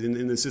Kawhi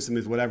in the system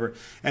is whatever.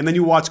 And then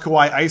you watch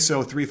Kawhi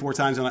ISO 3-4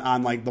 times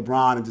on like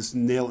LeBron and just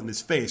nail it in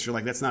his face. You're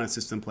like, that's not a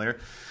system player.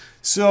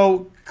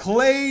 So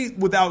Clay,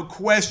 without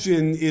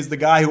question, is the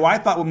guy who I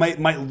thought might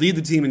lead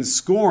the team in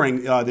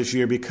scoring this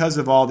year because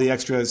of all the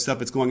extra stuff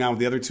that's going on with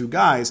the other two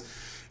guys.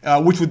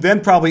 Which would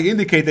then probably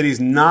indicate that he's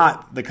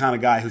not the kind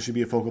of guy who should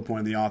be a focal point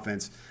of the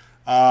offense.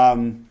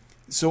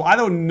 So I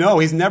don't know.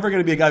 He's never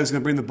going to be a guy who's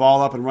going to bring the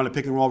ball up and run a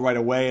pick and roll right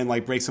away and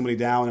like break somebody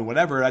down and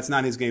whatever. That's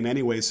not his game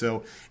anyway.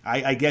 So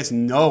I guess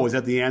no. Is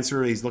that the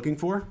answer he's looking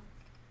for?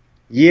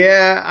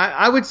 Yeah,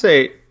 I would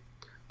say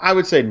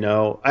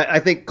no. I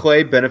think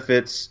Clay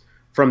benefits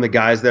from the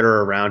guys that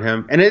are around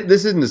him. And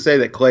this isn't to say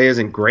that Clay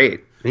isn't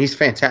great. He's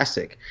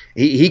fantastic.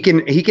 He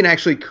can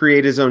actually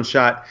create his own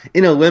shot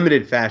in a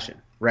limited fashion.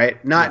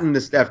 Right? Not in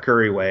the Steph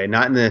Curry way,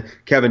 not in the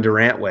Kevin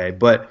Durant way,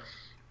 but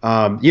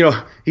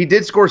he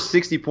did score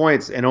 60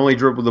 points and only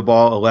dribbled the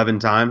ball 11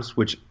 times,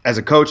 which as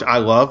a coach I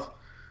love.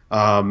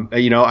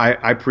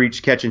 I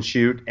preach catch and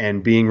shoot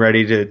and being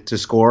ready to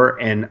score,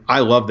 and I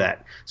love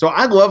that. So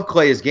I love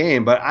Clay's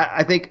game, but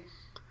I think,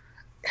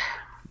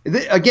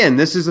 again,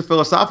 this is a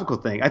philosophical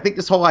thing. I think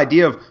this whole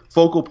idea of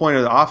focal point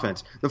of the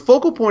offense, the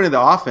focal point of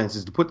the offense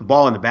is to put the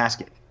ball in the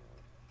basket.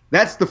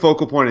 That's the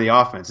focal point of the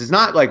offense. It's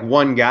not like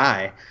one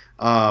guy.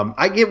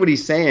 I get what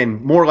he's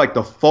saying, more like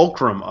the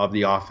fulcrum of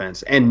the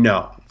offense. And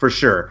no, for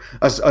sure.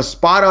 A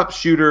spot-up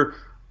shooter,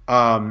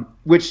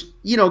 which,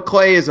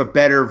 Clay is a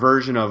better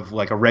version of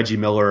like a Reggie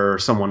Miller or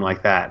someone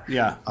like that.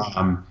 Yeah.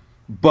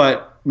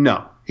 But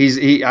no,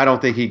 I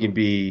don't think he can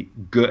be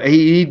good.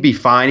 He'd be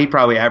fine. He'd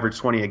probably average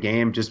 20 a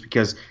game just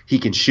because he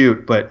can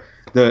shoot. But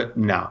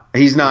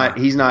he's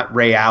not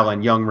Ray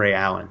Allen, young Ray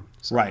Allen.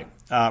 So. Right.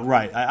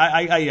 Right.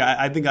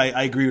 I think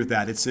I agree with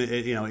that.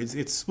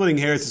 It's splitting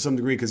hairs to some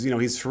degree because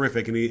he's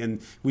terrific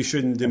and we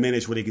shouldn't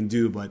diminish what he can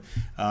do. But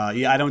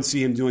I don't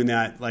see him doing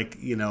that. Like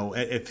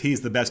if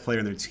he's the best player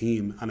on a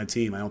team, I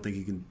don't think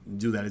he can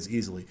do that as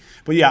easily.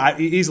 But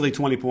easily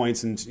 20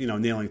 points and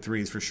nailing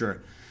threes for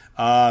sure.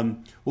 Well,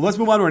 let's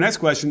move on to our next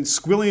question.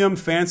 Squilliam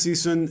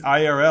Fancyson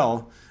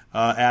IRL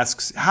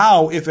asks,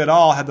 how, if at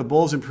all, have the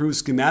Bulls improved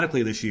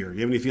schematically this year? Do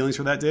you have any feelings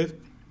for that, Dave?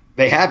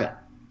 They haven't.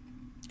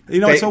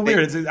 It's so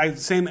weird. It's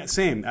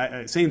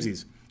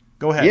samesies.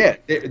 Go ahead.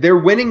 Yeah, they're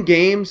winning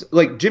games.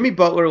 Like Jimmy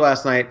Butler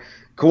last night,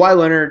 Kawhi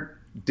Leonard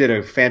did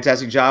a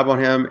fantastic job on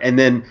him. And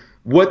then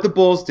what the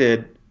Bulls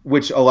did,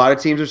 which a lot of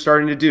teams are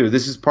starting to do,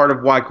 this is part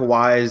of why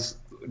Kawhi's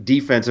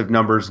defensive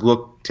numbers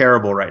look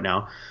terrible right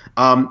now.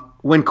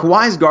 When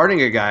Kawhi's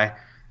guarding a guy,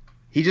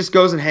 he just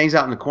goes and hangs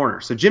out in the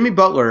corner. So Jimmy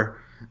Butler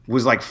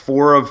was like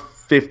 4 of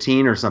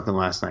 15 or something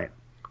last night.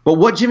 But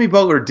what Jimmy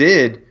Butler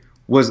did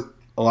was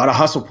a lot of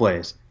hustle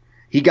plays.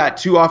 He got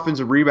 2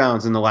 offensive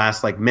rebounds in the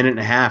last minute and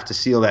a half to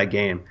seal that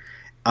game.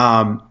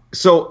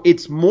 So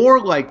it's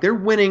more like they're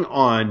winning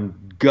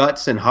on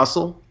guts and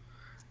hustle.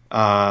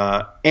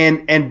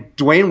 And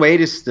Dwayne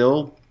Wade is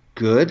still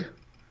good,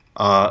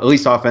 at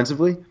least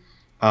offensively.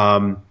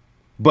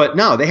 But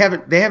no, they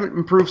haven't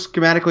improved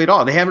schematically at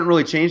all. They haven't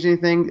really changed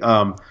anything.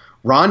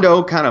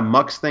 Rondo kind of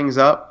mucks things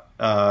up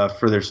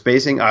for their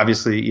spacing.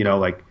 Obviously,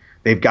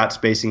 they've got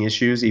spacing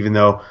issues, even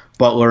though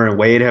Butler and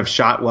Wade have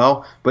shot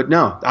well. But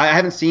no, I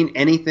haven't seen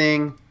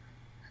anything.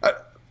 I'm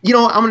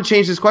going to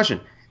change this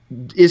question.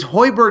 Is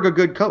Hoiberg a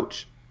good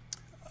coach?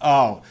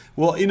 Oh,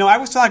 well, I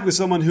was talking with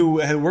someone who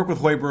had worked with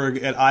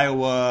Hoiberg at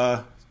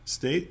Iowa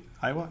State.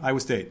 Iowa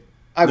State.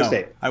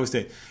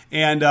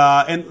 And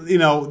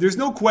there's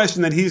no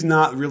question that he's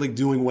not really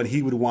doing what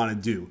he would want to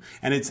do.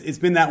 And it's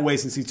been that way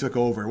since he took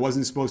over. It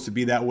wasn't supposed to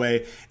be that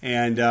way.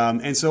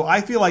 And so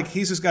I feel like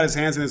he's just got his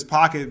hands in his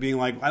pocket being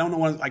like, I don't know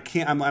what I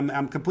can't,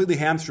 I'm completely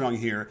hamstrung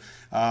here.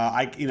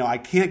 I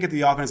can't get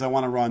the offense I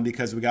want to run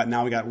because we got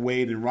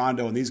Wade and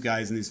Rondo and these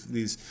guys and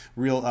these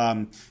real,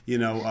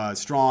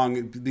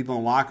 strong people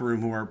in the locker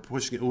room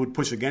who would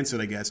push against it,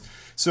 I guess.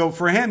 So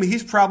for him,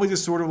 he's probably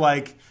just sort of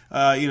like,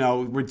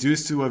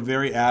 reduced to a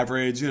very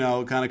average,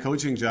 kind of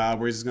coaching job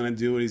where he's just going to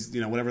do what he's,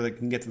 whatever they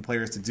can get the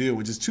players to do,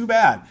 which is too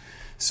bad.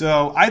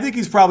 So I think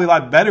he's probably a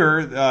lot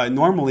better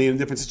normally in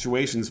different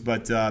situations,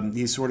 but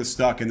he's sort of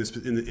stuck in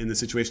the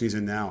situation he's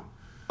in now.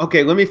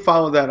 Okay, let me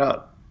follow that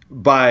up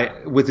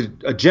with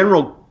a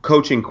general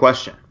coaching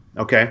question.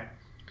 Okay,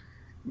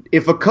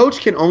 if a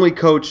coach can only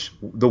coach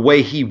the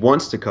way he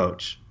wants to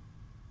coach,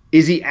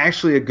 is he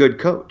actually a good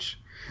coach?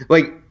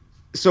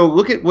 So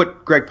look at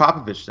what Greg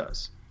Popovich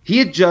does. He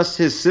adjusts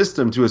his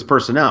system to his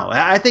personnel.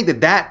 I think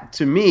that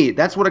to me,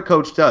 that's what a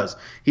coach does.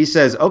 He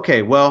says,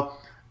 okay, well,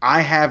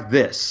 I have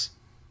this.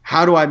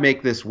 How do I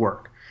make this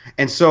work?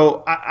 And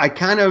so I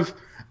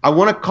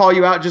want to call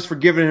you out just for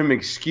giving him an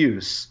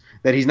excuse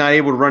that he's not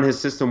able to run his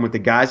system with the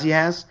guys he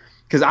has.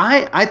 Because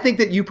I think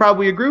that you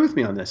probably agree with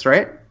me on this,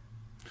 right?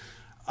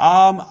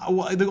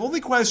 The only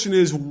question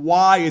is,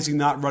 why is he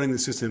not running the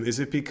system? Is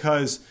it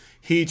because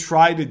he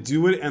tried to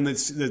do it and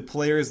the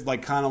players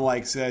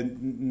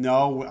said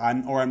no,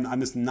 I'm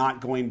just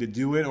not going to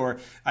do it? Or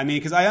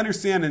because I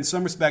understand in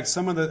some respects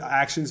some of the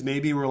actions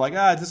maybe were like,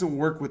 it doesn't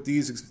work with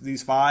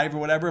these 5 or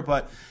whatever,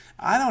 but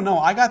I don't know.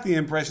 I got the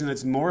impression that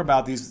it's more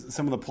about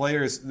some of the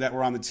players that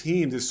were on the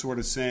team just sort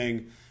of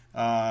saying,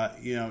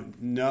 no,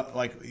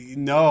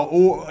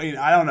 or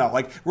I don't know,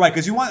 right,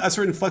 because you want a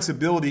certain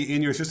flexibility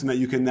in your system that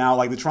you can now,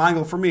 the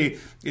triangle for me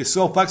is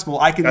so flexible,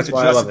 I can just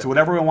adjust it to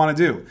whatever I want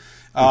to do.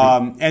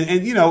 And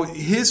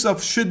his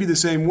stuff should be the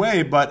same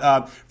way,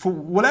 but for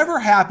whatever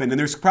happened, and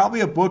there's probably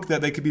a book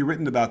that they could be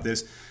written about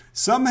this.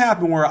 Something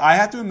happened where I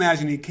have to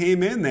imagine he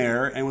came in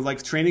there and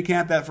was training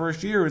camp that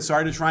first year and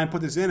started to try and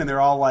put this in, and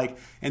they're all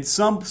and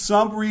some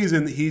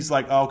reason he's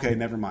okay,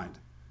 never mind.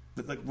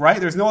 Right?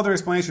 There's no other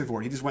explanation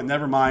for it. He just went,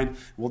 never mind.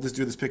 We'll just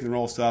do this pick and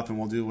roll stuff, and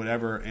we'll do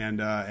whatever,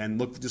 and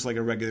look just like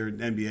a regular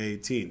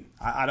NBA team.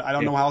 I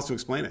don't know how else to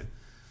explain it.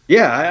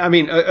 Yeah,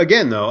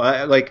 again though,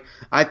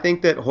 I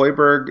think that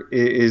Hoiberg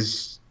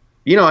is,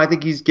 I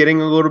think he's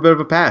getting a little bit of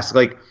a pass.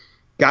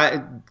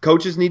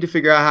 Coaches need to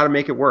figure out how to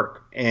make it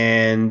work,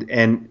 and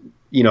I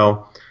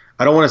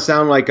don't want to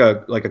sound like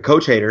a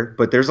coach hater,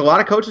 but there's a lot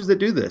of coaches that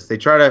do this. They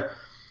try to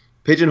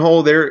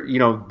pigeonhole their,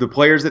 the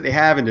players that they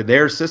have into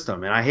their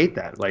system, and I hate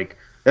that.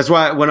 That's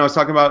why when I was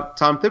talking about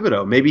Tom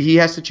Thibodeau, maybe he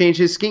has to change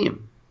his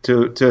scheme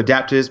to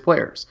adapt to his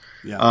players.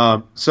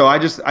 Yeah. So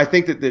I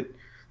think that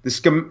the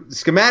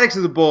schematics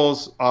of the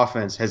Bulls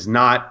offense has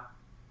not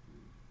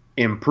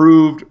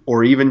improved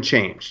or even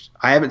changed.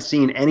 I haven't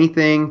seen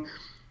anything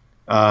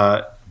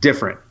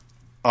different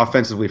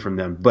offensively from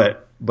them.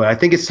 But I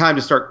think it's time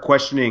to start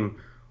questioning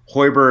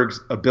Hoiberg's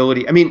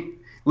ability. I mean,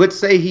 let's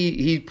say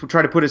he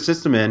tried to put a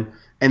system in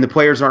and the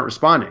players aren't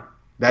responding.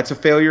 That's a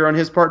failure on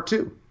his part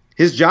too.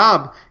 His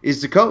job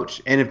is to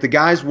coach. And if the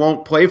guys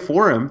won't play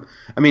for him,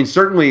 I mean,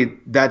 certainly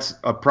that's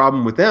a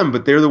problem with them,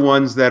 but they're the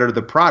ones that are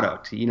the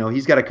product.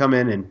 He's got to come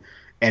in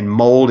and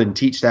mold and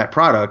teach that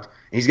product.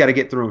 And he's got to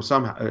get through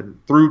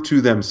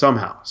to them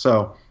somehow.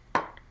 So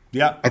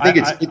yeah, I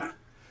think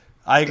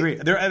I agree.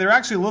 They're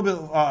actually a little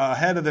bit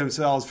ahead of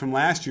themselves from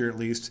last year, at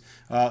least,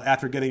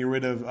 after getting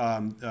rid of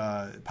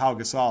Pau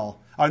Gasol.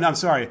 Oh, no, I'm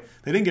sorry.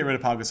 They didn't get rid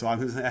of Pau Gasol. I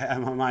have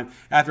in my mind.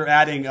 After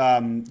adding,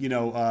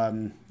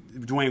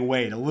 Dwayne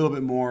Wade, a little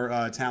bit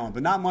more talent,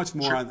 but not much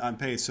more on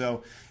pace.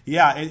 So,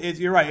 yeah,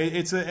 you're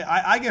right.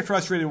 I get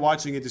frustrated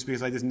watching it just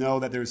because I just know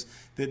that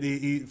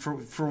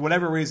for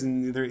whatever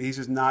reason he's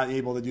just not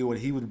able to do what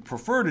he would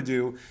prefer to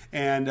do.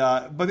 And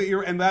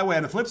and that way,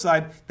 on the flip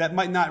side, that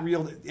might not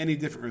yield any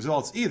different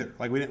results either.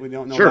 Like we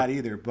don't know that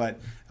either. But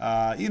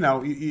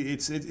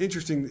it's an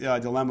interesting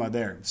dilemma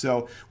there.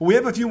 So we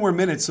have a few more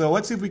minutes. So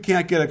let's see if we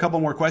can't get a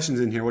couple more questions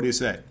in here. What do you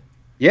say?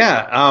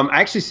 Yeah,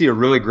 I actually see a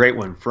really great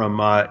one from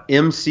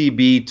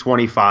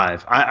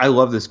MCB25. I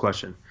love this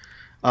question.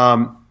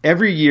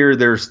 Every year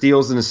there are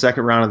steals in the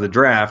second round of the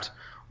draft.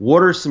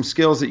 What are some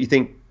skills that you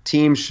think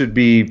teams should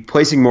be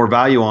placing more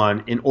value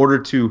on in order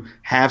to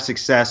have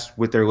success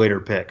with their later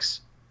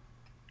picks?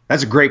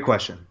 That's a great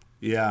question.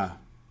 Yeah.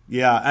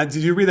 And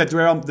did you read the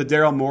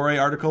Daryl Morey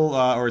article,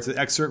 or it's an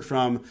excerpt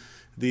from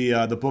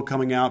the book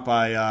coming out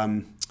by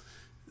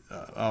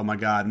oh my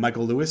God,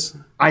 Michael Lewis?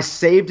 I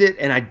saved it,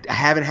 and I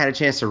haven't had a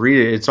chance to read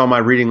it. It's on my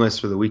reading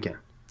list for the weekend.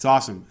 It's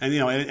awesome, and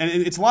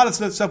and it's a lot of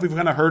stuff we've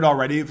kind of heard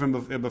already from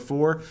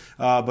before,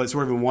 but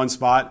sort of in one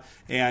spot.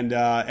 And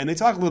they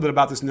talk a little bit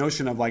about this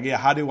notion of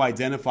how do you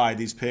identify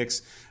these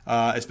picks,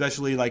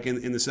 especially like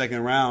in the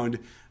second round.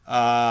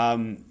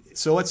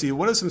 So let's see,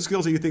 what are some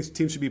skills that you think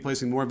teams should be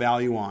placing more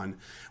value on?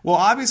 Well,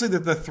 obviously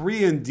the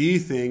 3-and-D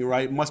thing,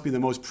 right, must be the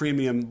most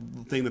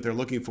premium thing that they're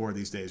looking for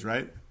these days,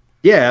 right?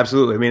 Yeah,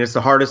 absolutely. I mean, it's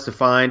the hardest to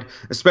find,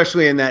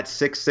 especially in that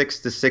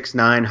 6'6" to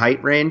 6'9"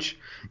 height range,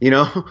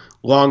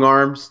 long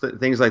arms,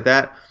 things like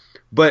that.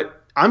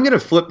 But I'm going to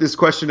flip this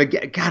question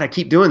again. God, I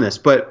keep doing this.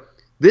 But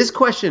this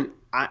question,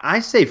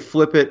 I say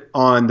flip it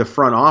on the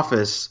front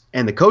office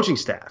and the coaching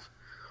staff.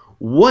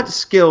 What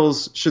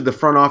skills should the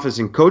front office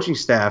and coaching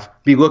staff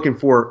be looking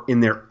for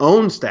in their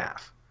own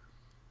staff?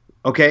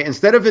 Okay,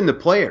 instead of in the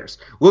players.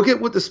 Look at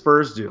what the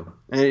Spurs do.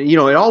 And, it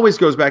always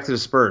goes back to the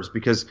Spurs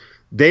because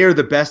they are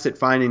the best at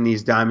finding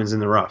these diamonds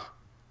in the rough.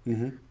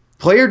 Mm-hmm.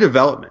 Player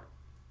development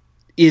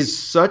is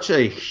such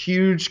a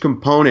huge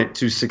component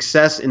to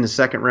success in the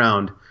second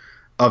round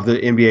of the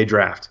NBA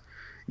draft.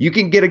 You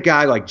can get a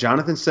guy like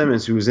Jonathan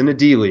Simmons, who was in the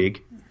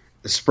D-League,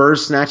 the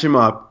Spurs snatch him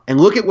up,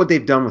 and look at what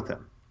they've done with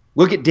him.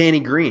 Look at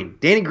Danny Green.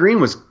 Danny Green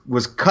was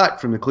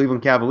cut from the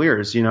Cleveland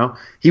Cavaliers.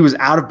 He was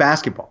out of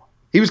basketball.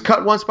 He was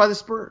cut once by the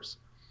Spurs.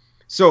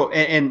 So,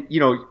 and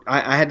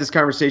I had this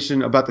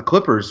conversation about the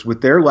Clippers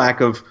with their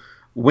lack of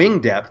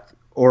wing depth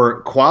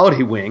or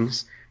quality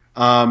wings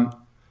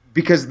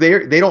because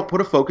they don't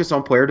put a focus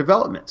on player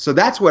development. So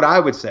that's what I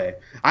would say.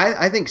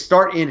 I think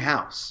start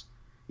in-house,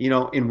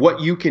 in what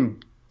you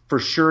can for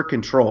sure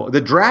control.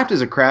 The draft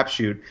is a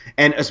crapshoot,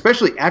 and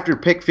especially after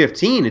pick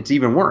 15, it's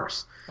even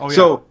worse. Oh, yeah.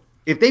 So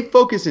if they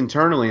focus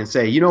internally and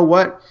say, you know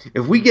what,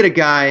 if we get a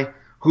guy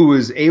who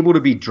is able to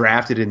be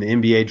drafted in the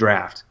NBA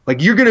draft,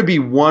 you're going to be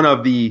one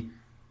of the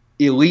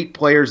elite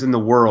players in the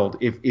world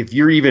if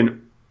you're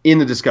even in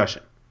the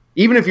discussion.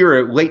 Even if you're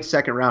a late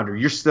second rounder,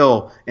 you're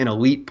still an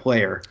elite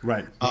player.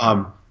 Right.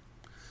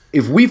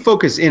 If we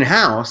focus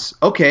in-house,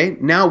 okay,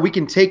 now we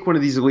can take one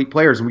of these elite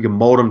players and we can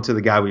mold them to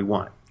the guy we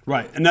want.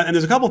 Right. And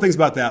there's a couple of things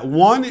about that.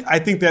 One, I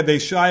think that they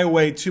shy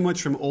away too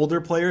much from older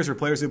players or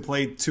players who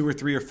played 2 or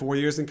 3 or 4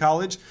 years in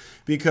college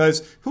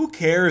because who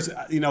cares,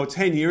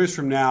 10 years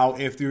from now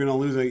if you're going to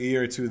lose a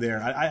year or two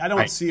there. I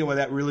don't see why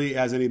that really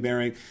has any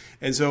bearing.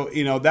 And so,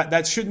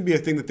 that shouldn't be a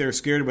thing that they're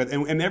scared with.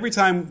 And every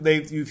time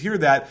you hear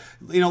that,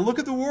 look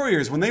at the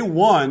Warriors. When they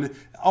won,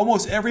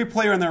 almost every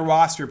player on their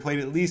roster played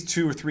at least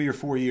 2 or 3 or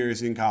 4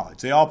 years in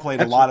college. They all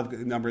played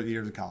a number of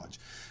years in college.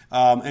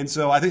 And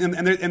so I think,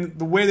 and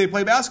the way they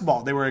play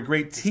basketball, they were a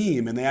great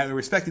team, and they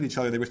respected each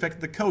other. They respected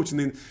the coach. I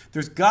mean,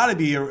 there's got to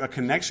be a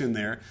connection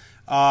there.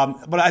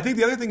 But I think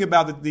the other thing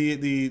about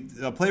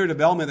the player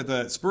development that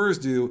the Spurs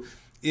do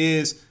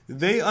is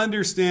they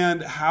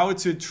understand how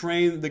to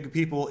train the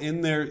people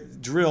in their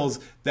drills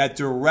that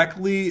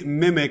directly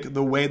mimic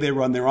the way they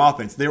run their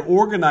offense. They're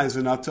organized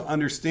enough to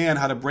understand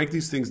how to break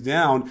these things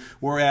down,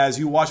 whereas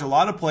you watch a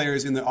lot of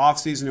players in the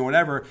offseason or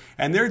whatever,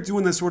 and they're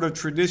doing the sort of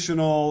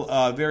traditional,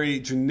 very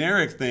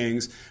generic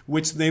things,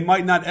 which they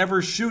might not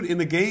ever shoot in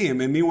the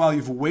game. And meanwhile,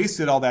 you've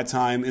wasted all that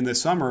time in the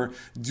summer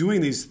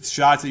doing these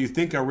shots that you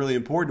think are really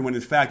important, when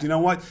in fact, you know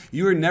what?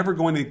 You are never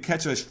going to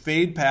catch a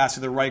fade pass to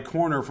the right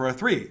corner for a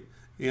three.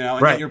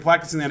 And right. Yet you're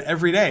practicing that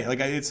every day. Like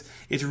it's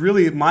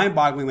really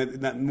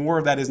mind-boggling that more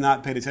of that is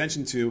not paid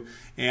attention to.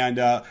 And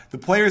the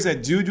players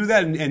that do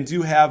that and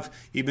do have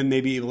even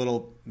maybe a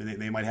little,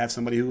 they might have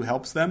somebody who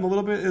helps them a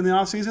little bit in the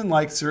offseason.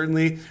 Like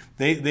certainly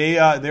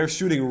they're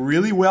shooting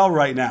really well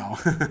right now.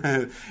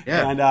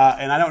 Yeah. And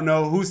I don't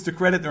know who's to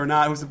credit or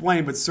not, who's to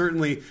blame, but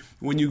certainly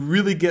when you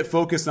really get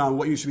focused on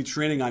what you should be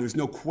training on, there's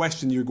no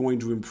question you're going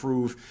to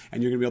improve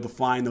and you're going to be able to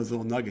find those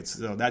little nuggets.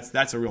 So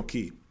that's a real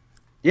key.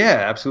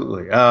 Yeah,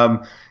 absolutely.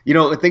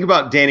 Think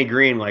about Danny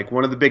Green. Like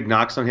one of the big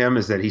knocks on him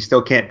is that he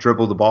still can't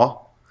dribble the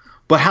ball.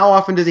 But how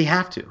often does he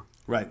have to?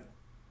 Right.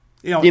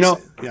 Yeah.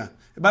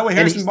 By the way,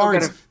 Harrison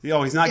Barnes,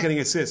 he's not yeah. getting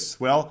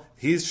assists. Well,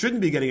 he shouldn't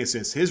be getting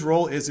assists. His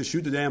role is to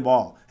shoot the damn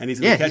ball, and he's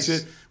going to catch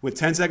it with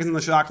 10 seconds on the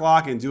shot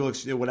clock and do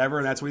whatever,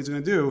 and that's what he's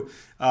going to do.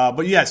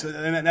 But yes,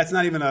 and that's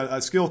not even a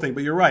skill thing.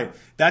 But you're right.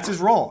 That's his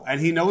role, and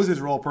he knows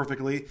his role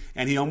perfectly,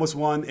 and he almost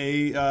won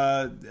a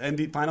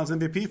Finals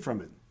MVP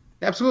from it.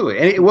 Absolutely.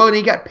 And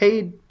he got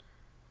paid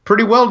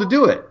pretty well to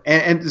do it.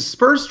 And the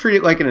Spurs treat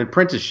it like an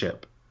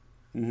apprenticeship.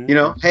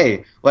 Mm-hmm.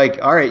 Hey,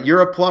 all right,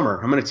 you're a plumber.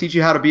 I'm going to teach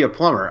you how to be a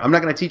plumber. I'm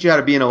not going to teach you how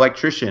to be an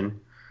electrician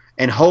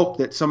and hope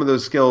that some of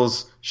those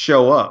skills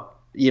show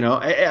up.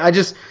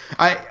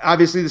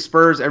 Obviously the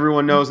Spurs,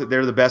 everyone knows that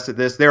they're the best at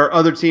this. There are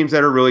other teams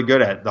that are really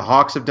good at it. The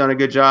Hawks have done a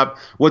good job.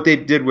 What they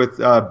did with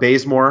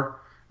Bazemore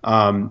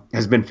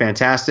has been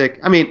fantastic.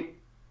 I mean,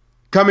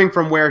 coming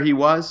from where he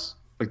was,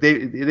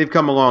 they've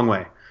come a long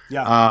way.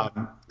 Yeah.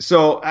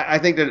 So I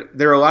think that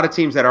there are a lot of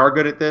teams that are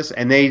good at this,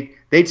 and they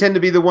tend to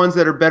be the ones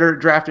that are better at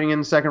drafting in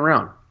the second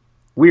round.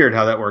 Weird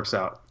how that works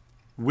out.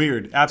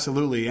 Weird,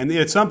 absolutely. And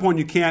at some point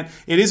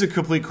it is a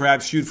complete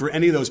crapshoot for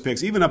any of those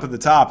picks, even up at the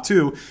top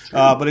too.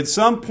 But at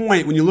some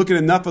point, when you look at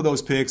enough of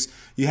those picks,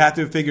 you have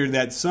to figure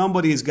that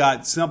somebody's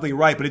got something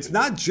right. But it's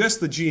not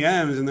just the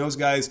GMs and those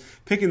guys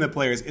picking the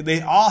players.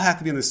 They all have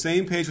to be on the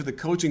same page with the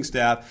coaching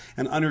staff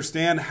and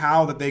understand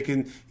how that they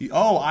can,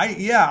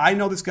 I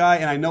know this guy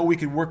and I know we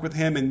can work with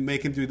him and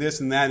make him do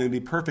this and that and it'd be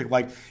perfect.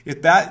 Like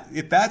if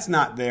that's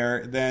not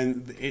there,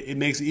 then it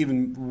makes it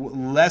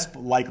even less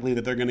likely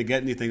that they're going to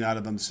get anything out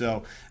of them.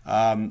 So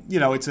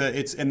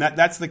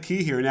that's the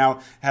key here. Now,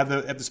 have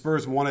the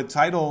Spurs won a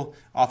title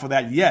off of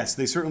that? Yes,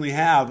 they certainly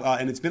have,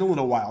 and it's been a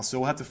little while. So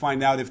we'll have to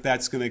find out if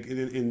that's going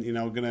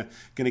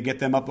to get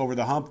them up over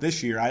the hump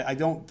this year. I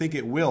don't think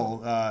it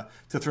will.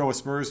 To throw a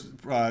Spurs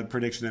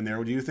prediction in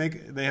there, do you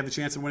think they have a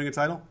chance of winning a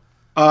title?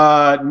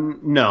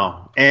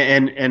 No,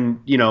 and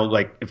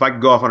if I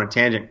could go off on a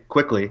tangent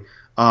quickly,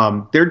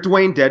 their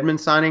Dwayne Dedmon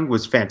signing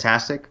was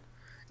fantastic.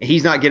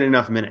 He's not getting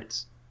enough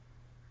minutes.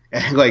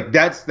 And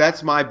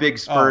that's my big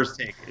Spurs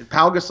take.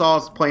 Pau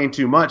Gasol's playing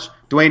too much.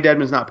 Dwayne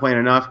Dedmon's not playing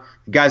enough.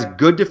 The guy's a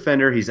good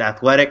defender. He's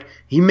athletic.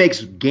 He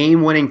makes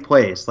game-winning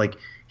plays.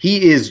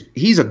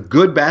 He's a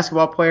good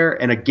basketball player.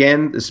 And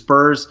again, the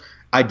Spurs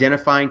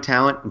identifying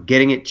talent and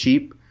getting it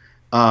cheap.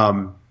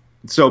 But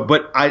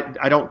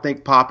I don't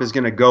think Pop is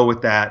going to go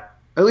with that.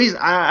 At least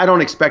I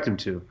don't expect him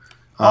to.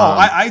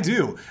 I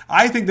do.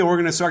 I think that we're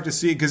going to start to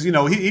see, because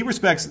he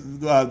respects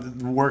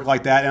work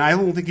like that, and I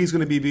don't think he's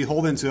going to be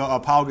beholden to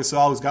Pau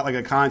Gasol, who's got like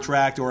a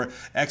contract or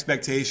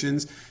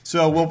expectations.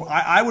 So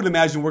I would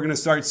imagine we're going to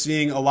start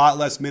seeing a lot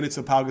less minutes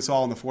of Pau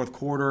Gasol in the fourth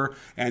quarter,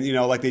 and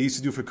like they used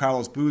to do for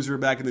Carlos Boozer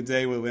back in the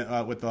day with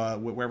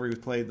wherever he was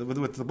played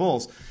with the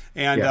Bulls.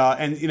 And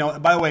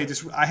by the way,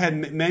 I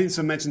had made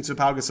some mention to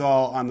Pau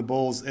Gasol on the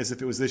Bulls as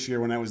if it was this year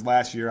when I was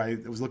last year. I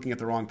was looking at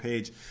the wrong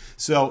page.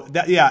 So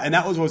and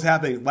that was what was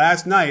happening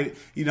last night.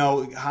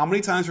 How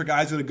many times were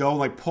guys going to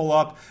go and pull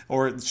up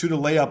or shoot a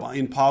layup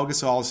in Pau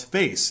Gasol's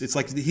face? It's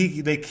like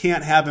they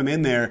can't have him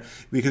in there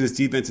because his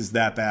defense is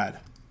that bad.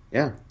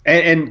 Yeah,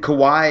 and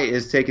Kawhi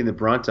is taking the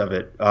brunt of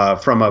it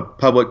from a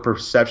public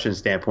perception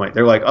standpoint.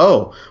 They're like,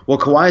 oh, well,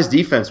 Kawhi's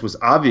defense was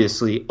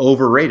obviously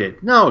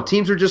overrated. No,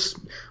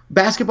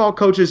 basketball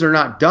coaches are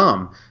not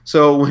dumb.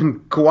 So when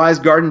Kawhi's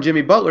guarding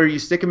Jimmy Butler, you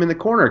stick him in the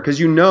corner because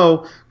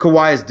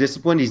Kawhi is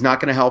disciplined. He's not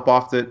going to help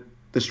off the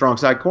strong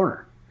side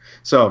corner.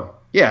 So,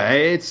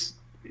 yeah,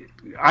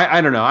 I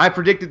don't know. I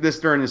predicted this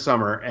during the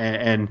summer,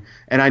 and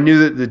I knew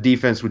that the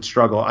defense would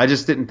struggle. I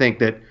just didn't think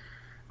that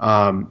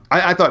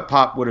I thought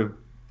Pop would have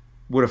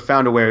would have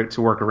found a way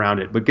to work around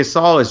it. But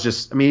Gasol is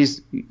just, I mean,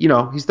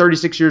 he's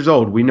 36 years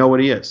old. We know what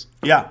he is.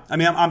 Yeah, I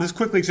mean, I'm just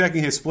quickly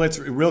checking his splits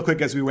real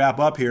quick as we wrap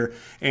up here,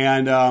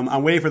 and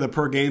I'm waiting for the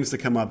per games to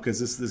come up because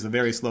this is a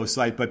very slow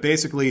site. But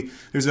basically,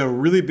 there's a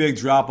really big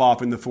drop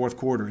off in the fourth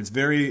quarter. It's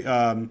very,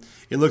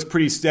 it looks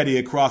pretty steady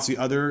across the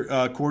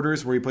other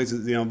quarters where he plays,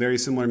 very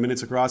similar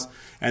minutes across,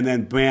 and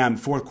then bam,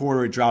 fourth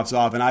quarter it drops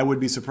off. And I would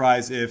be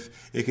surprised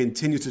if it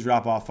continues to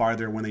drop off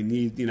farther when they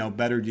need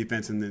better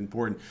defense and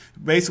important.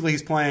 Basically,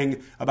 he's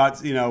playing about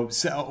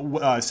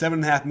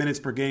 7.5 minutes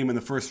per game in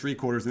the first three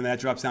quarters, and that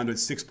drops down to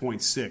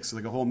 6.6, so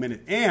like a whole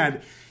minute.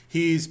 And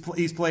he's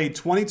played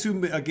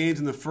 22 games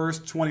in the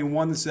first,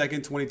 21 in the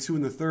second, 22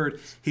 in the third.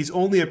 He's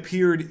only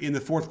appeared in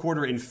the fourth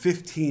quarter in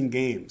 15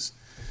 games.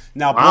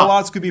 Now,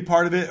 blowouts could be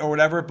part of it or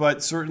whatever,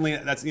 but certainly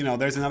that's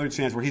there's another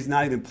chance where he's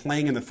not even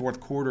playing in the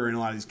fourth quarter in a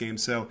lot of these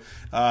games. So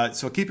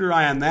keep your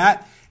eye on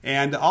that.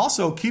 And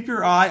also keep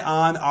your eye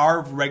on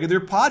our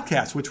regular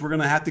podcast, which we're going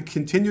to have to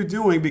continue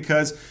doing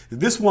because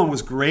this one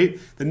was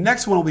great. The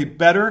next one will be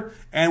better,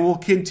 and we'll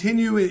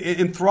continue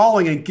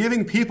enthralling and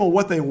giving people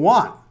what they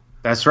want.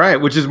 That's right,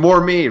 which is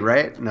more me,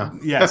 right? No.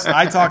 Yes,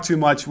 I talk too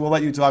much. We'll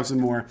let you talk some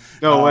more.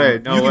 No way.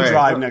 You can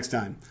drive next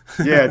time.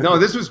 Yeah, no,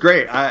 this was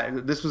great.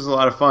 This was a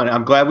lot of fun.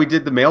 I'm glad we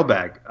did the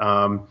mailbag.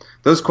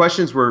 Those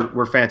questions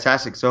were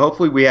fantastic. So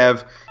hopefully we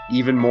have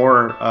even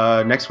more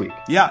next week.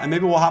 Yeah, and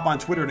maybe we'll hop on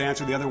Twitter to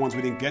answer the other ones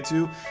we didn't get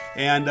to.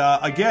 And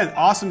again,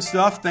 awesome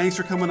stuff. Thanks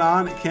for coming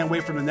on. Can't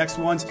wait for the next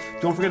ones.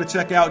 Don't forget to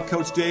check out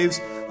Coach Dave's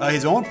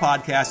his own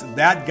podcast,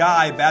 That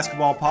Guy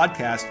Basketball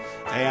Podcast.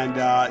 And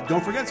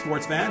don't forget,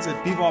 sports fans,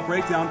 at B-Ball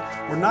Breakdown,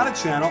 we're not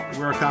a channel,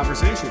 we're a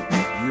conversation.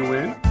 You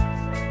in?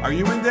 Are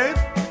you in, Dave?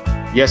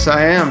 Yes,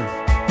 I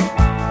am.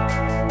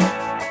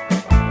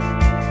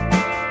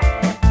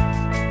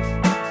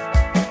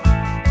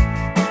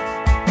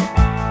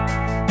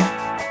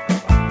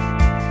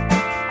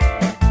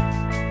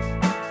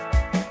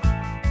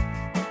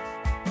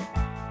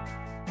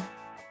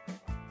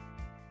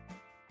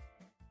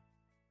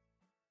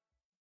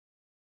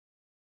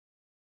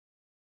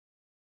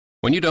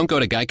 When you don't go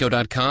to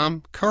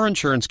Geico.com, car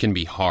insurance can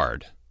be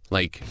hard.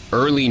 Like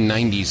early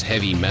 90s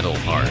heavy metal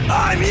hard.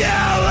 I'm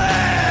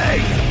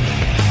yelling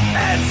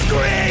and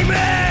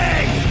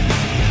screaming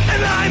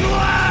and I'm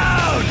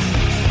loud.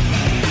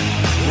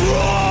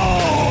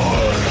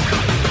 Roar!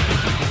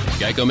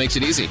 Geico makes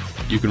it easy.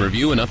 You can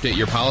review and update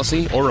your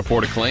policy or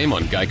report a claim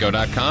on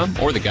Geico.com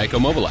or the Geico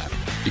mobile app.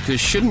 Because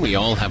shouldn't we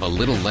all have a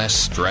little less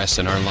stress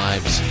in our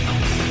lives?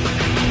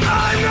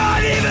 I'm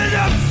not even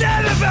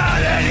upset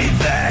about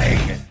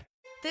anything.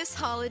 This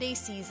holiday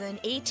season,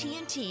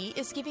 AT&T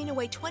is giving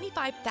away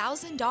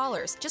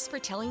 $25,000 just for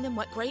telling them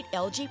what great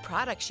LG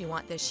products you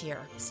want this year.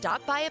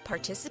 Stop by a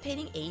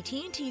participating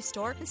AT&T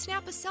store and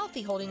snap a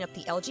selfie holding up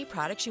the LG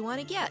products you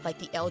want to get, like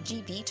the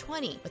LG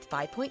V20 with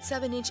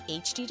 5.7-inch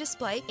HD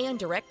display and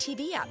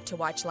DirecTV app to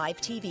watch live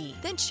TV.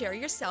 Then share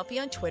your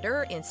selfie on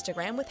Twitter or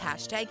Instagram with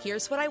hashtag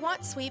Here's What I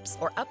Want Sweeps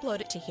or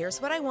upload it to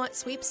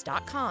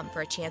here'swhatiwantsweeps.com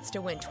for a chance to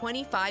win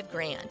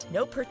 $25,000.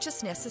 No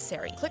purchase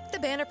necessary. Click the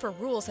banner for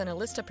rules and a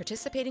list of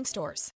participating stores.